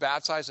as you were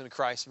baptized into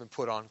Christ have been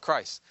put on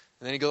Christ.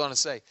 And then he goes on to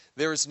say,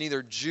 there is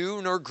neither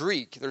Jew nor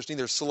Greek. There's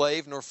neither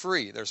slave nor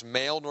free. There's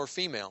male nor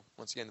female.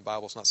 Once again, the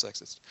Bible is not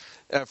sexist.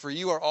 For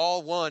you are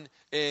all one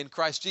in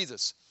Christ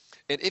Jesus.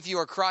 And if you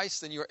are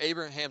Christ, then you are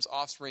Abraham's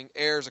offspring,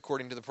 heirs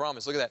according to the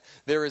promise. Look at that.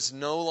 There is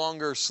no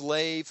longer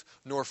slave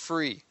nor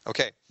free.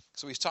 Okay,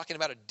 so he's talking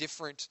about a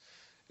different,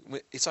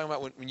 he's talking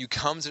about when you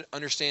come to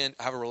understand,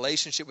 have a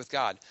relationship with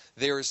God,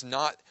 there is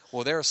not,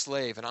 well, they're a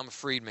slave and I'm a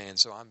freed man,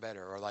 so I'm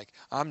better. Or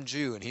I'm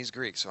Jew and he's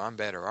Greek, so I'm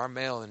better. Or I'm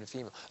male and a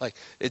female.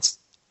 It's,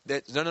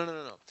 that,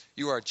 no.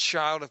 You are a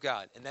child of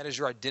God, and that is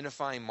your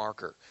identifying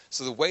marker.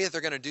 So the way that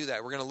they're going to do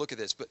that, we're going to look at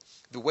this, but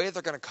the way that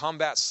they're going to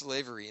combat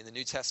slavery in the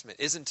New Testament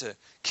isn't to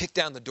kick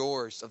down the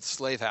doors of the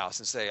slave house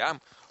and say,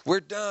 we're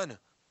done,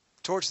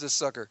 torch this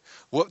sucker.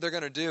 What they're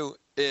going to do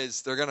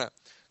is they're going to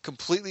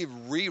completely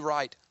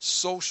rewrite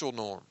social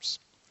norms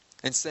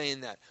and saying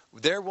that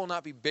there will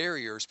not be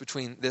barriers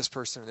between this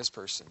person and this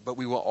person, but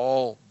we will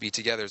all be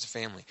together as a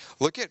family.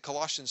 Look at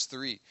Colossians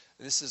 3.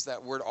 This is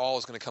that word all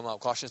is going to come up.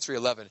 Colossians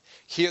 3:11.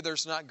 Here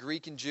there's not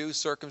Greek and Jew,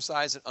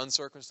 circumcised and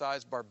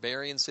uncircumcised,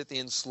 barbarian,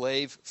 Scythian,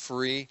 slave,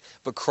 free,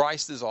 but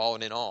Christ is all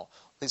and in all.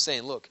 He's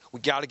saying, look, we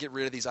got to get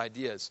rid of these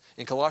ideas.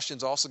 And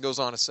Colossians also goes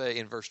on to say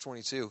in verse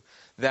 22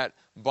 that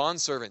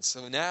bondservants.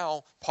 So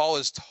now Paul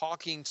is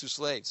talking to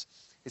slaves.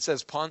 It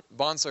says,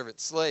 bondservants,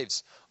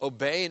 slaves,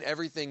 obey in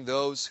everything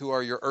those who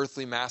are your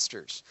earthly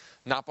masters,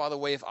 not by the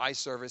way of eye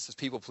service as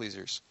people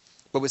pleasers,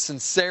 but with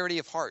sincerity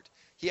of heart.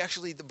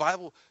 The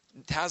Bible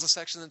has a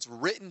section that's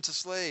written to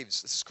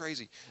slaves. This is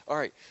crazy. All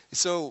right,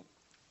 so,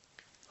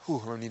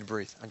 I need to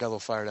breathe. I got a little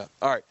fired up.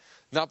 All right,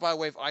 not by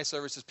way of eye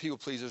service as people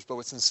pleasers, but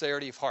with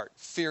sincerity of heart,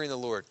 fearing the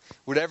Lord.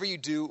 Whatever you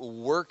do,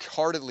 work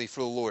heartily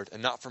for the Lord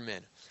and not for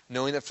men,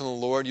 knowing that from the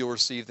Lord you'll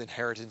receive the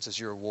inheritance as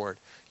your reward.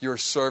 You are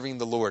serving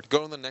the Lord.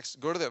 Go to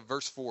the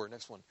verse 4,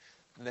 next one.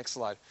 The next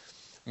slide.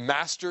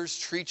 Masters,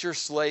 treat your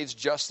slaves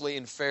justly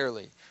and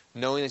fairly,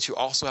 knowing that you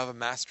also have a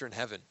master in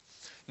heaven.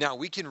 Now,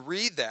 we can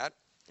read that,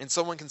 and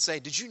someone can say,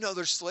 did you know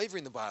there's slavery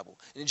in the Bible?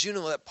 And did you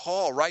know that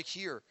Paul, right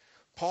here,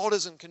 Paul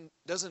doesn't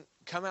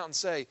come out and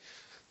say,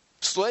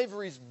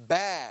 slavery's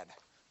bad.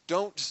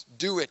 Don't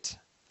do it.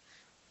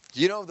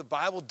 You know, the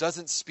Bible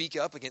doesn't speak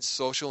up against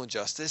social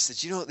injustice.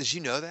 Did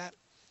you know that?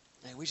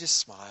 And we just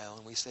smile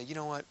and we say, you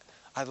know what?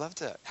 I'd love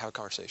to have a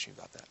conversation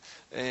about that.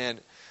 And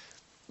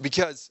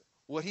because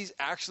what he's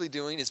actually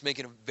doing is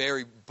making a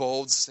very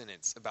bold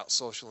sentence about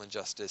social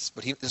injustice,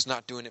 but he's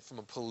not doing it from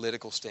a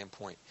political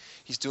standpoint.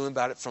 He's doing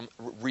about it from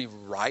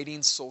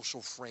rewriting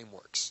social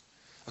frameworks.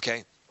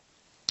 Okay?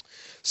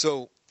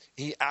 So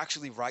he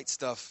actually writes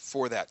stuff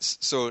for that.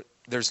 So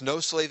there's no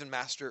slave and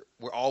master.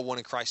 We're all one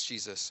in Christ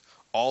Jesus.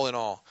 All in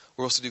all.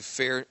 We're supposed to do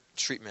fair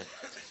treatment.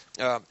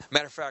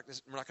 Matter of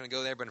fact, we're not going to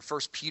go there, but in 1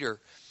 Peter,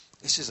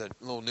 this is a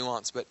little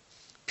nuance, but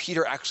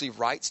Peter actually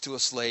writes to a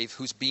slave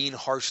who's being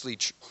harshly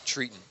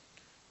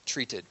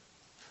treated,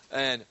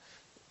 and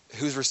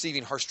who's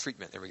receiving harsh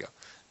treatment. There we go.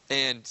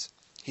 And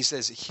he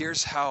says,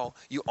 here's how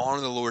you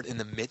honor the Lord in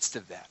the midst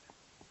of that.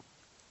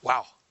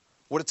 Wow.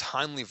 What a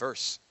timely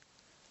verse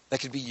that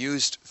could be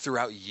used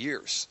throughout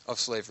years of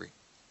slavery.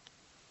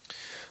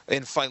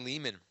 In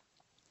Philemon,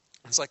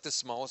 it's like the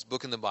smallest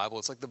book in the Bible.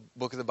 It's like the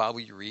book of the Bible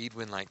you read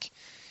when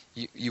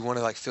you want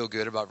to feel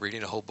good about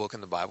reading a whole book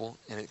in the Bible,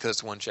 and because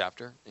it's one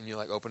chapter, and you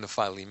open to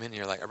Philemon, and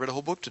you're like, I read a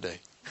whole book today.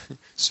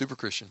 Super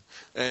Christian.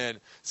 And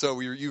so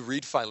you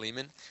read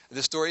Philemon.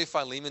 The story of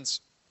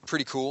Philemon's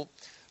pretty cool,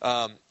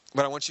 but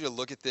I want you to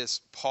look at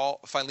this.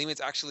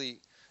 Philemon's actually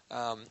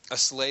a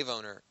slave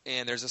owner,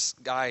 and there's this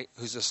guy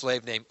who's a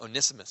slave named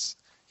Onesimus.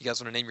 You guys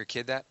want to name your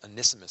kid that?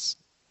 Onesimus.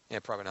 Yeah,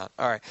 probably not.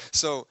 All right.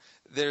 So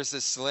there's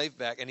this slave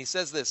back, and he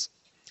says this,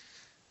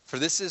 for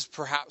this is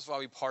perhaps why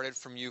we parted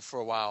from you for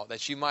a while,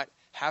 that you might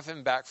have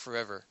him back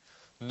forever,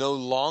 no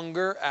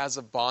longer as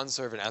a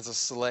bondservant, as a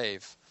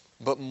slave,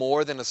 but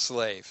more than a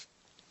slave,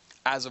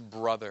 as a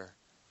brother,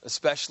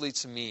 especially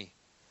to me.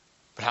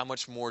 but how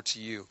much more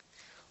to you?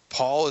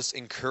 Paul is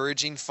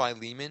encouraging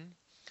Philemon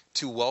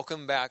to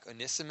welcome back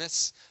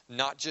Onesimus,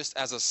 not just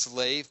as a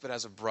slave, but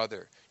as a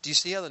brother. Do you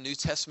see how the New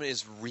Testament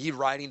is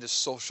rewriting the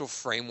social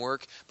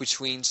framework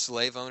between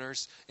slave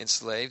owners and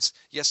slaves?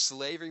 Yes,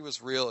 slavery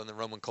was real in the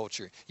Roman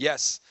culture.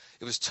 Yes,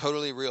 it was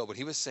totally real. But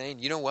he was saying,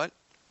 you know what?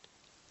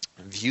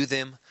 View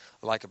them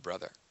like a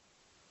brother.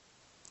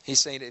 He's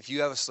saying that if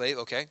you have a slave,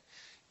 okay,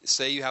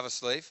 say you have a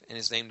slave and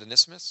his name's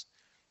Onesimus.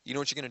 You know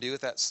what you're going to do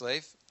with that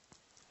slave?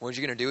 What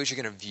you're going to do is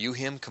you're going to view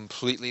him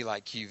completely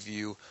like you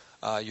view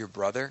your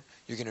brother.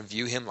 You're going to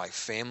view him like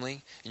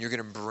family, and you're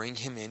going to bring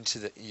him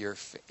into you're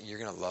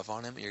going to love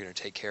on him, and you're going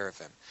to take care of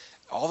him.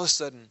 All of a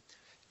sudden,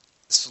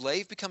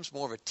 slave becomes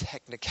more of a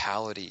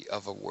technicality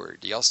of a word.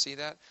 Do y'all see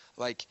that?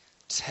 Like,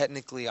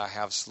 technically I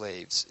have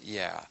slaves,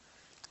 yeah,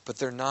 but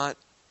they're not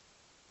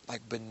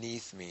like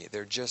beneath me.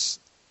 They're just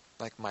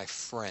like my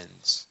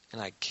friends,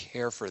 and I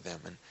care for them,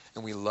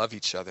 and we love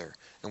each other,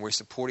 and we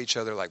support each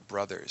other like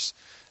brothers.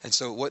 And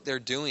so what they're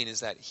doing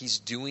is that he's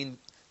doing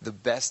the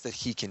best that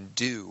he can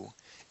do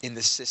in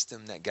the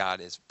system that God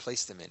has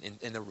placed him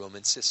in the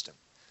Roman system.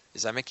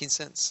 Is that making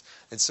sense?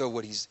 And so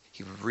what he's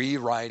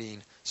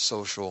rewriting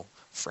social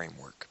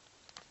framework.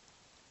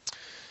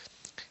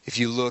 If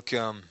you look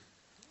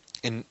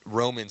in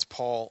Romans,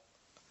 Paul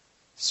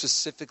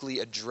specifically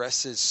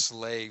addresses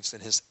slaves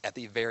at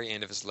the very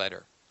end of his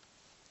letter.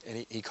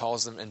 And he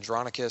calls them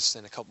Andronicus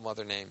and a couple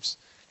other names.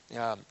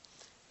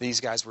 These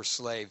guys were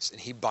slaves,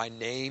 and he by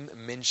name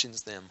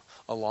mentions them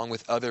along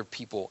with other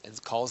people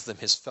and calls them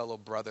his fellow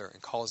brother and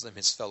calls them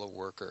his fellow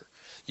worker.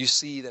 You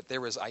see that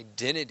there was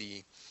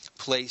identity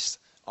placed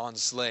on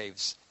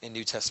slaves in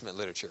New Testament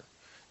literature.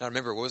 Now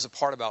remember, what was a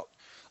part about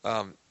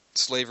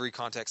slavery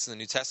context in the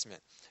New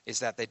Testament is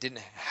that they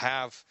didn't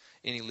have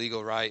any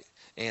legal right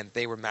and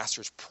they were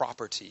master's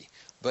property.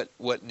 But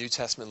what New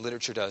Testament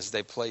literature does,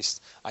 they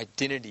place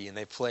identity and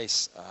they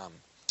place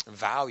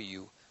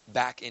value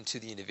back into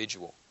the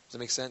individual. Does that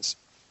make sense?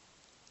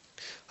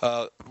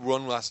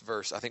 One last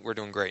verse. I think we're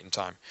doing great in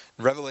time.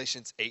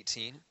 Revelations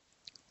 18.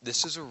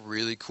 This is a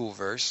really cool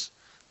verse.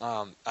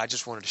 I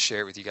just wanted to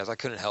share it with you guys. I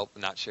couldn't help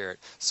but not share it.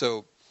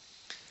 So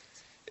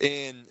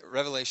in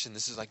Revelation,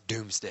 this is like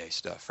doomsday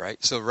stuff,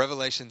 right? So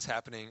Revelation's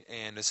happening,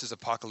 and this is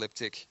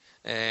apocalyptic,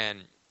 and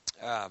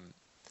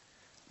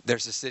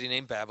there's a city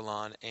named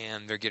Babylon,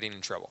 and they're getting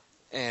in trouble.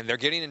 And they're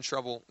getting in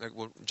trouble.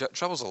 Well,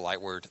 trouble's a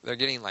light word. They're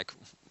getting like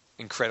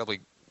incredibly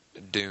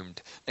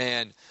doomed,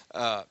 and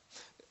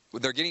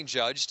they're getting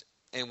judged.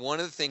 And one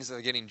of the things that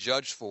they're getting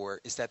judged for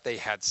is that they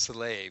had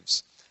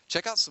slaves.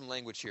 Check out some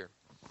language here.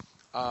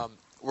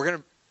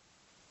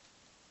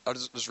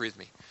 Just read with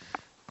me.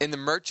 And the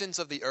merchants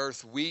of the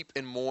earth weep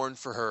and mourn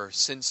for her,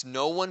 since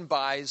no one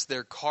buys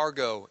their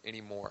cargo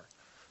anymore.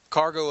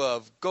 Cargo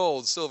of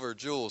gold, silver,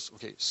 jewels.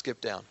 Okay,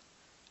 skip down.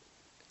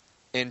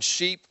 And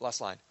sheep, last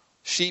line.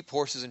 Sheep,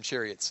 horses, and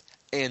chariots.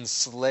 And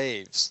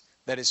slaves,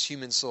 that is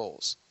human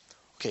souls.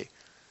 Okay,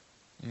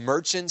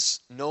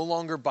 merchants no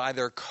longer buy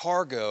their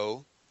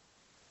cargo,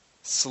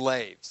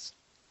 slaves.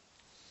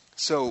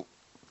 So,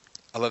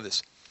 I love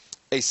this.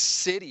 A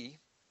city,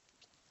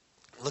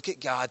 look at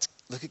God's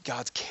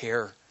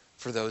care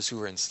for those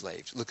who are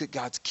enslaved. Look at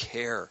God's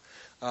care.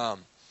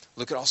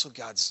 Look at also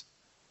God's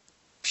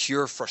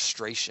pure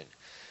frustration.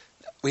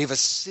 We have a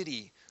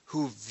city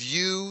who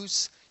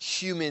views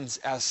humans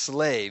as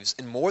slaves,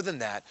 and more than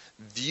that,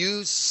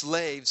 views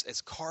slaves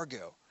as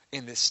cargo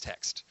in this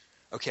text.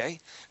 Okay?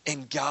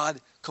 And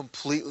God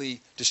completely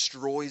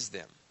destroys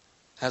them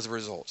as a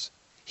result.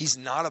 He's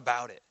not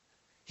about it.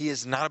 He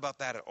is not about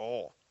that at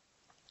all.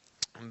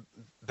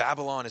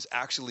 Babylon is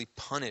actually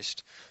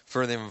punished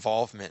for their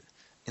involvement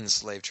in the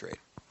slave trade.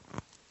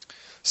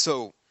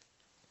 So,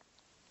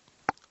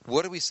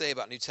 what do we say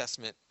about New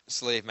Testament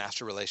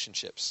slave-master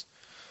relationships?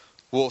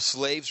 Well,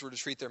 slaves were to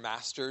treat their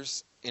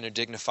masters in a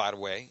dignified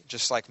way,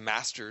 just like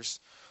masters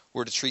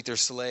were to treat their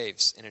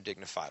slaves in a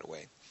dignified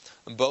way.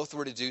 And both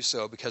were to do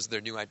so because of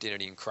their new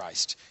identity in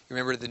Christ. You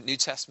remember, the New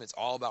Testament's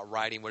all about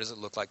writing what does it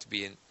look like to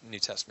be in New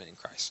Testament in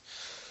Christ.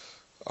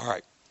 All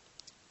right.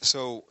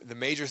 So the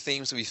major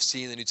themes that we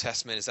see in the New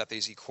Testament is that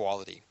there's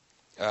equality.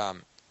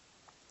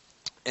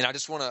 And I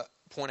just want to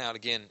point out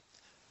again,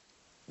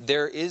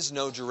 there is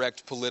no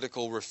direct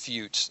political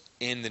refute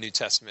in the New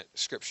Testament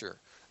scripture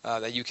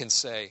that you can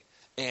say,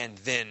 and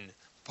then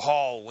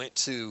Paul went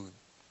to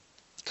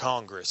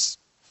Congress,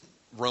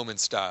 Roman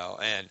style,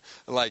 and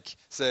like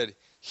said,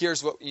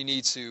 here's what you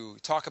need to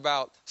talk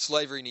about.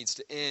 Slavery needs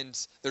to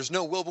end. There's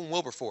no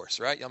Wilberforce,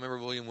 right? Y'all remember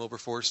William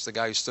Wilberforce, the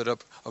guy who stood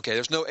up? Okay,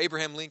 there's no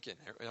Abraham Lincoln.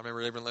 Y'all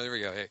remember Abraham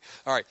Lincoln? There we go. Hey.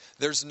 All right,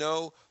 there's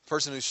no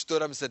person who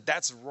stood up and said,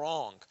 that's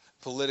wrong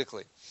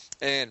politically.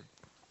 And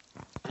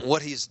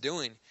what he's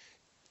doing,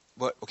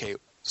 okay,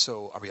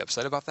 so are we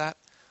upset about that?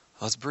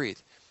 Let's breathe.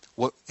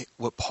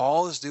 What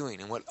Paul is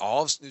doing and what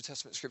all of New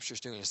Testament scripture is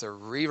doing is they're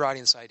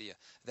rewriting this idea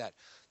that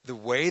the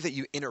way that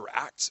you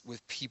interact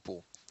with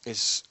people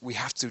is we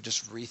have to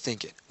just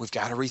rethink it. We've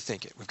got to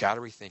rethink it. We've got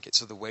to rethink it.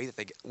 So the way that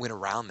they went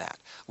around that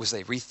was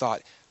they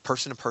rethought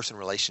person-to-person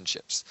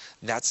relationships.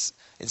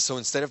 And so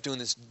instead of doing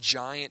this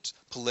giant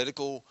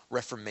political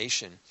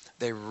reformation,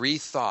 they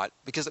rethought,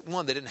 because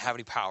one, they didn't have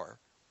any power,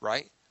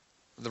 right?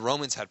 The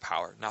Romans had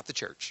power, not the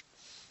church.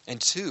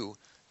 And two,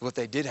 what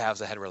they did have is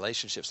they had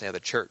relationships. They had the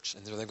church,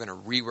 and so they're going to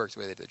rework the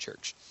way they did the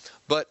church.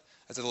 But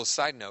as a little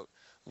side note,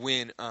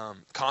 when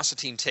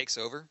Constantine takes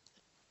over,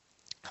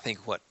 I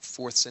think,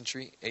 4th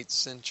century, 8th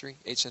century,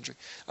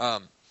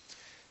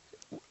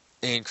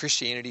 and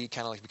Christianity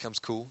kind of like becomes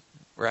cool,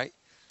 right?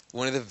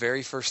 One of the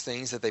very first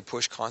things that they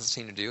push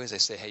Constantine to do is they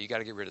say, hey, you got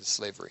to get rid of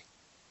slavery.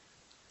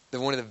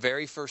 One of the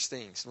very first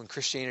things when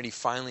Christians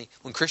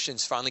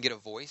finally get a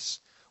voice,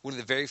 one of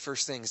the very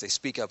first things they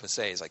speak up and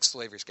say is like,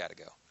 slavery's got to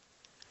go.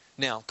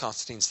 Now,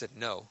 Constantine said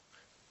no,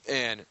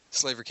 and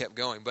slavery kept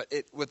going. But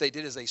what they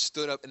did is they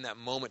stood up in that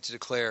moment to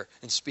declare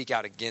and speak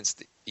out against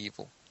the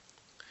evil.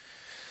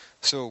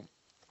 So,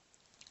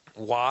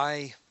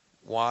 why?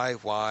 Why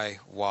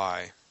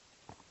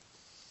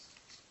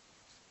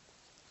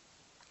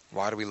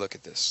do we look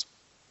at this?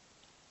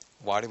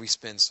 Why do we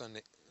spend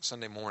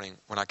Sunday morning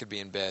when I could be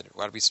in bed?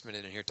 Why do we spend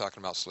it in here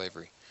talking about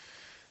slavery?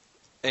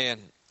 And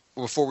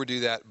before we do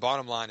that,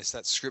 bottom line is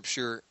that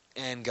Scripture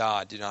and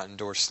God do not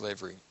endorse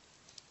slavery.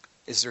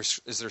 Is there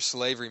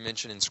slavery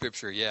mentioned in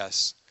Scripture?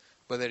 Yes,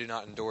 but they do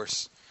not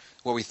endorse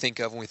what we think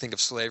of when we think of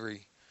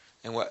slavery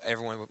and what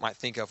everyone might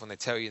think of when they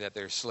tell you that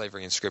there's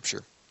slavery in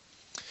Scripture.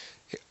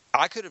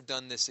 I could have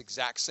done this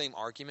exact same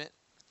argument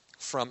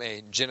from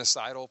a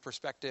genocidal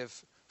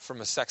perspective,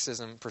 from a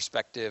sexism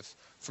perspective,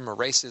 from a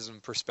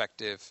racism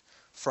perspective,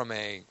 from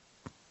a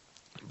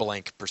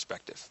blank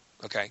perspective,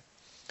 okay?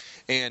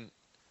 And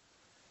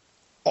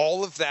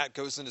all of that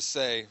goes into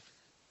say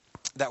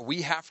that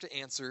we have to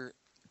answer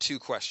two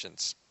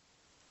questions.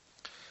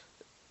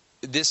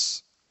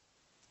 This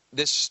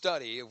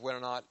study of whether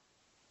or not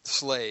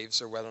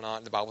slaves or whether or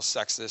not the Bible's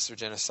sexist or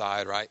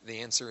genocide, right? The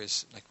answer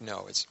is like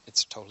no,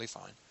 it's totally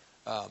fine.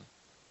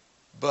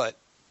 But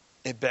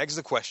it begs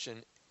the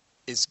question,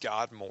 is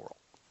God moral?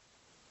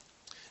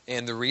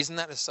 And the reason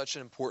that is such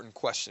an important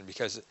question,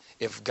 because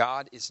if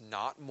God is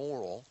not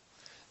moral,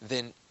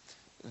 then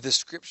the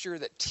Scripture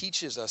that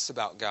teaches us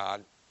about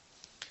God,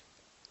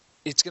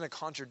 it's going to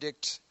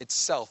contradict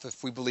itself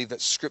if we believe that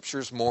Scripture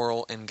is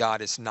moral and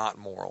God is not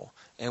moral.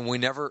 And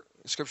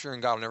Scripture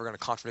and God are never going to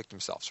contradict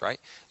themselves, right?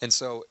 And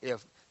so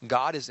if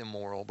God is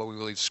immoral, but we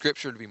believe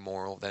Scripture to be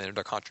moral, then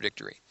they're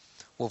contradictory.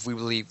 Well, if we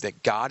believe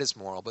that God is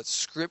moral, but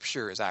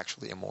Scripture is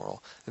actually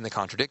immoral, then they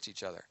contradict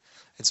each other.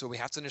 And so we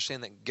have to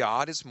understand that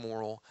God is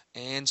moral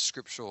and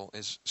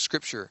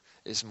Scripture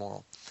is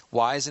moral.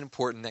 Why is it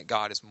important that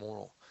God is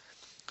moral?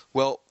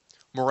 Well,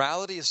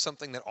 morality is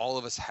something that all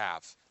of us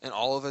have and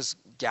all of us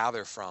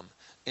gather from.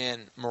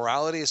 And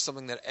morality is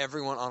something that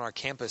everyone on our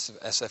campus of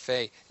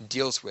SFA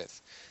deals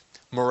with.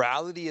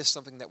 Morality is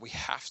something that we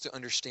have to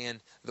understand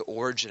the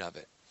origin of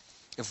it.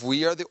 If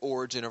we are the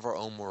origin of our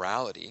own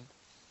morality,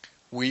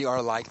 we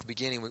are like the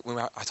beginning when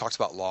I talked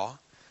about law.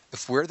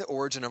 If we're the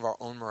origin of our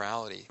own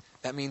morality,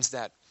 that means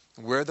that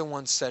we're the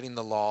ones setting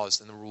the laws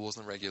and the rules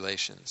and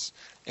regulations.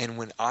 And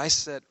when I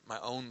set my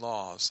own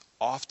laws,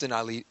 often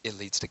it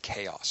leads to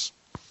chaos,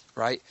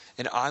 right?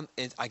 And I'm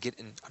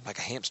like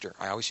a hamster.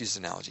 I always use this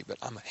analogy, but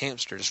I'm a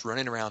hamster just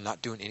running around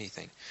not doing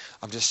anything.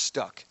 I'm just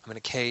stuck. I'm in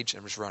a cage and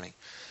I'm just running.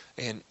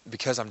 And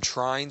because I'm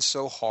trying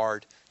so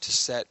hard to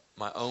set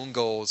my own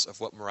goals of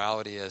what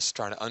morality is,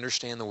 trying to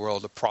understand the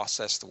world, to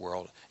process the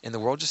world, and the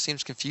world just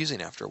seems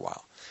confusing after a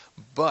while.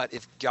 But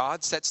if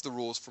God sets the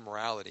rules for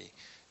morality,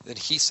 then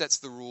He sets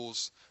the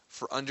rules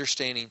for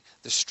understanding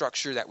the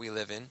structure that we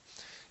live in.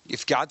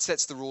 If God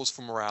sets the rules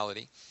for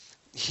morality,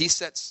 He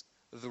sets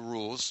the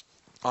rules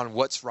on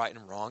what's right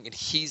and wrong, and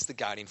He's the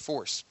guiding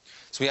force.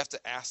 So we have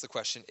to ask the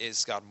question,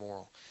 is God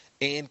moral?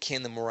 And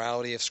can the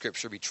morality of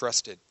Scripture be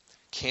trusted?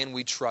 Can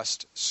we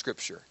trust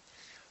Scripture?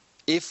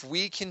 If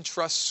we can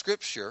trust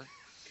Scripture,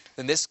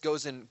 then this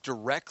goes in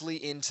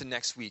directly into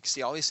next week.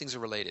 See, all these things are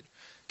related.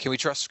 Can we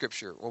trust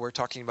Scripture? Well, we're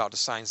talking about the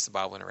science the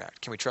Bible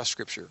interact. Can we trust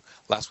Scripture?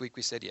 Last week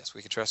we said yes,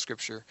 we can trust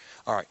Scripture.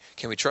 All right,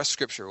 can we trust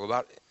Scripture? Well,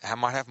 about I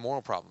might have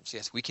moral problems.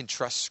 Yes, we can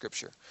trust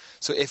Scripture.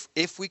 So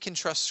if we can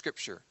trust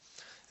Scripture,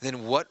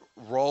 then what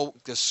role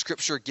does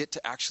Scripture get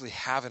to actually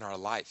have in our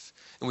life?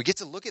 And we get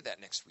to look at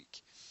that next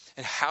week.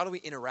 And how do we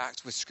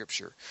interact with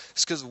Scripture?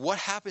 It's because what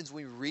happens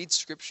when we read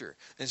Scripture,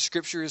 and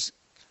Scripture is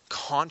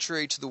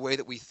contrary to the way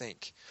that we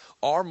think.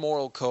 Our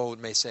moral code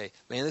may say,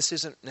 man, this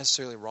isn't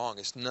necessarily wrong.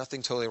 There's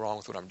nothing totally wrong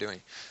with what I'm doing.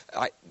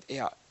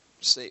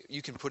 Say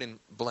you can put in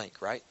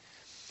blank, right?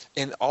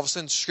 And all of a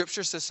sudden,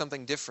 Scripture says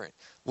something different.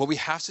 What we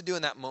have to do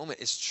in that moment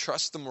is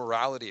trust the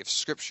morality of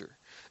Scripture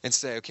and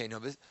say, okay,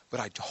 no, but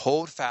I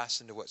hold fast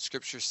into what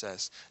Scripture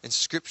says. And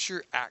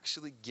Scripture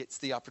actually gets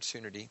the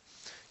opportunity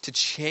to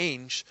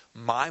change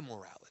my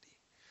morality.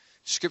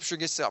 Scripture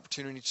gets the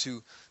opportunity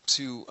to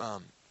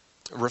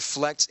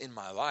reflect in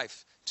my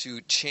life,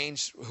 to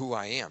change who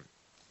I am.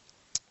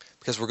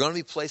 Because we're going to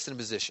be placed in a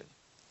position,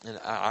 and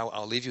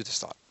I'll leave you with this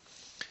thought.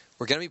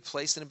 we're going to be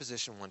placed in a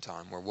position one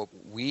time where what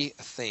we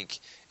think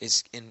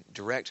is in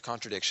direct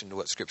contradiction to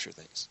what Scripture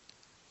thinks.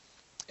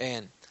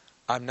 And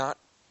I'm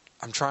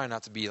trying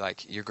not to be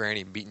like your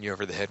granny beating you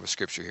over the head with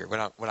Scripture here.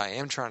 What I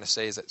am trying to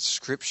say is that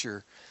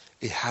Scripture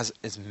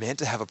is meant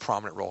to have a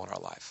prominent role in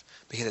our life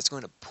because it's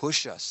going to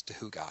push us to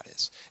who God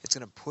is. It's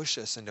going to push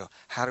us into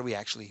how do we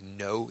actually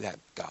know that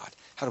God?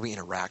 How do we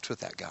interact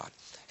with that God?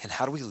 And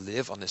how do we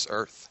live on this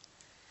earth?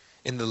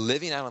 In the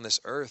living out on this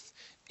earth,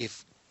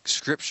 if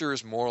Scripture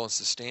is moral and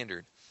the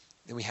standard,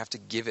 then we have to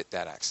give it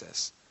that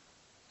access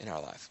in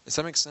our life. Does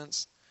that make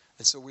sense?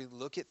 And so we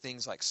look at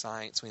things like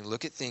science, we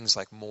look at things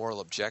like moral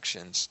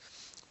objections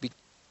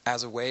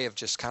as a way of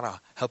just kind of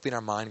helping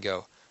our mind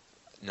go,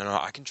 no,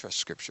 I can trust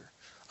Scripture.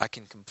 I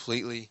can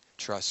completely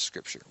trust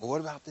Scripture. Well, what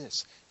about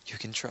this? You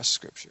can trust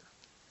Scripture.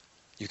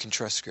 You can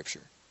trust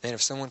Scripture. And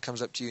if someone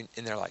comes up to you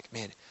and they're like,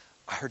 man,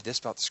 I heard this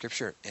about the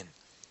Scripture and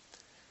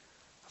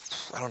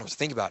I don't know what to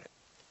think about it.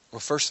 Well,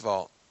 first of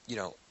all,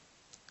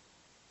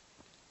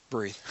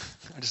 breathe.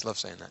 I just love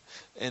saying that.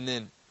 And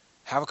then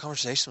have a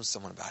conversation with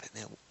someone about it.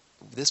 Man,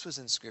 this was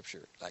in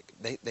Scripture. Like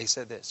they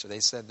said this or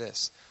they said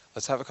this.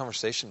 Let's have a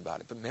conversation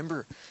about it. But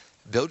remember,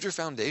 build your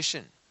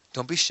foundation.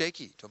 Don't be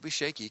shaky. Don't be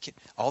shaky.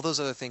 All those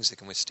other things that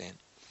can withstand.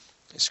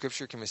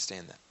 Scripture can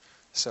withstand that.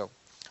 So,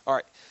 all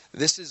right.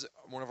 This is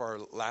one of our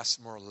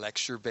last more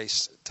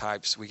lecture-based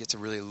types. We get to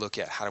really look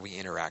at how do we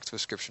interact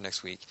with Scripture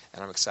next week,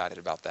 and I'm excited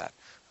about that.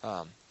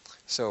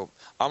 So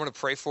I'm going to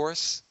pray for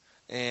us,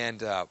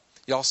 and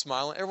y'all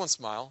smiling? Everyone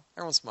smile.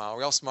 Everyone smile. Are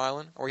we all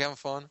smiling? Are we having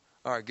fun?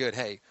 All right, good.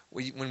 Hey,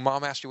 when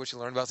Mom asked you what you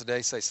learned about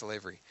today, say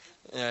slavery.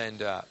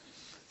 And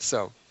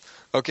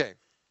okay.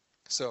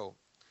 So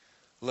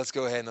let's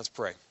go ahead and let's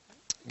pray.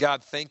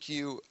 God, thank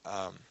you.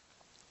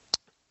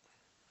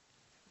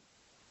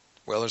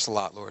 Well, there's a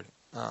lot, Lord.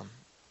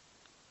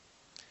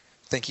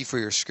 Thank you for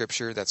your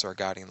Scripture that's our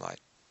guiding light.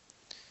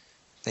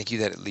 Thank you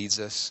that it leads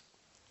us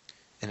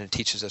and it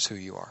teaches us who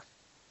you are.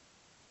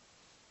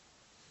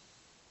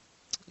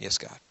 Yes,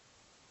 God.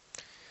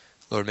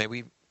 Lord, may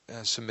we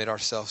submit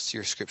ourselves to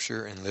your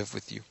Scripture and live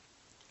with you.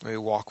 May we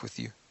walk with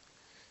you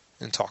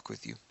and talk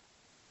with you.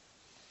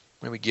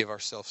 May we give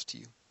ourselves to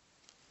you.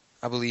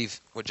 I believe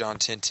what John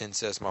 10:10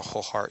 says, my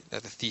whole heart,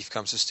 that the thief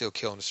comes to steal,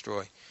 kill, and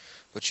destroy.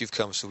 But you've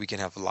come so we can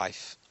have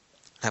life,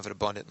 have it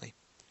abundantly.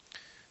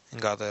 And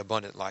God, the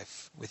abundant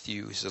life with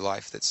you is a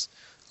life that's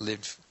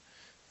lived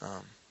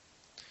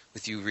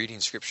with you reading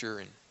Scripture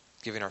and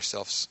giving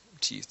ourselves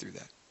to you through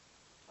that.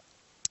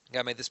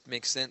 God, may this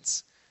make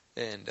sense.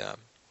 And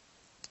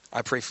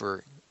I pray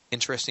for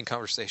interesting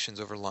conversations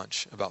over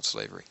lunch about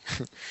slavery.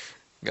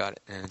 Got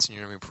it. And it's in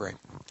your name we pray.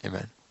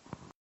 Amen.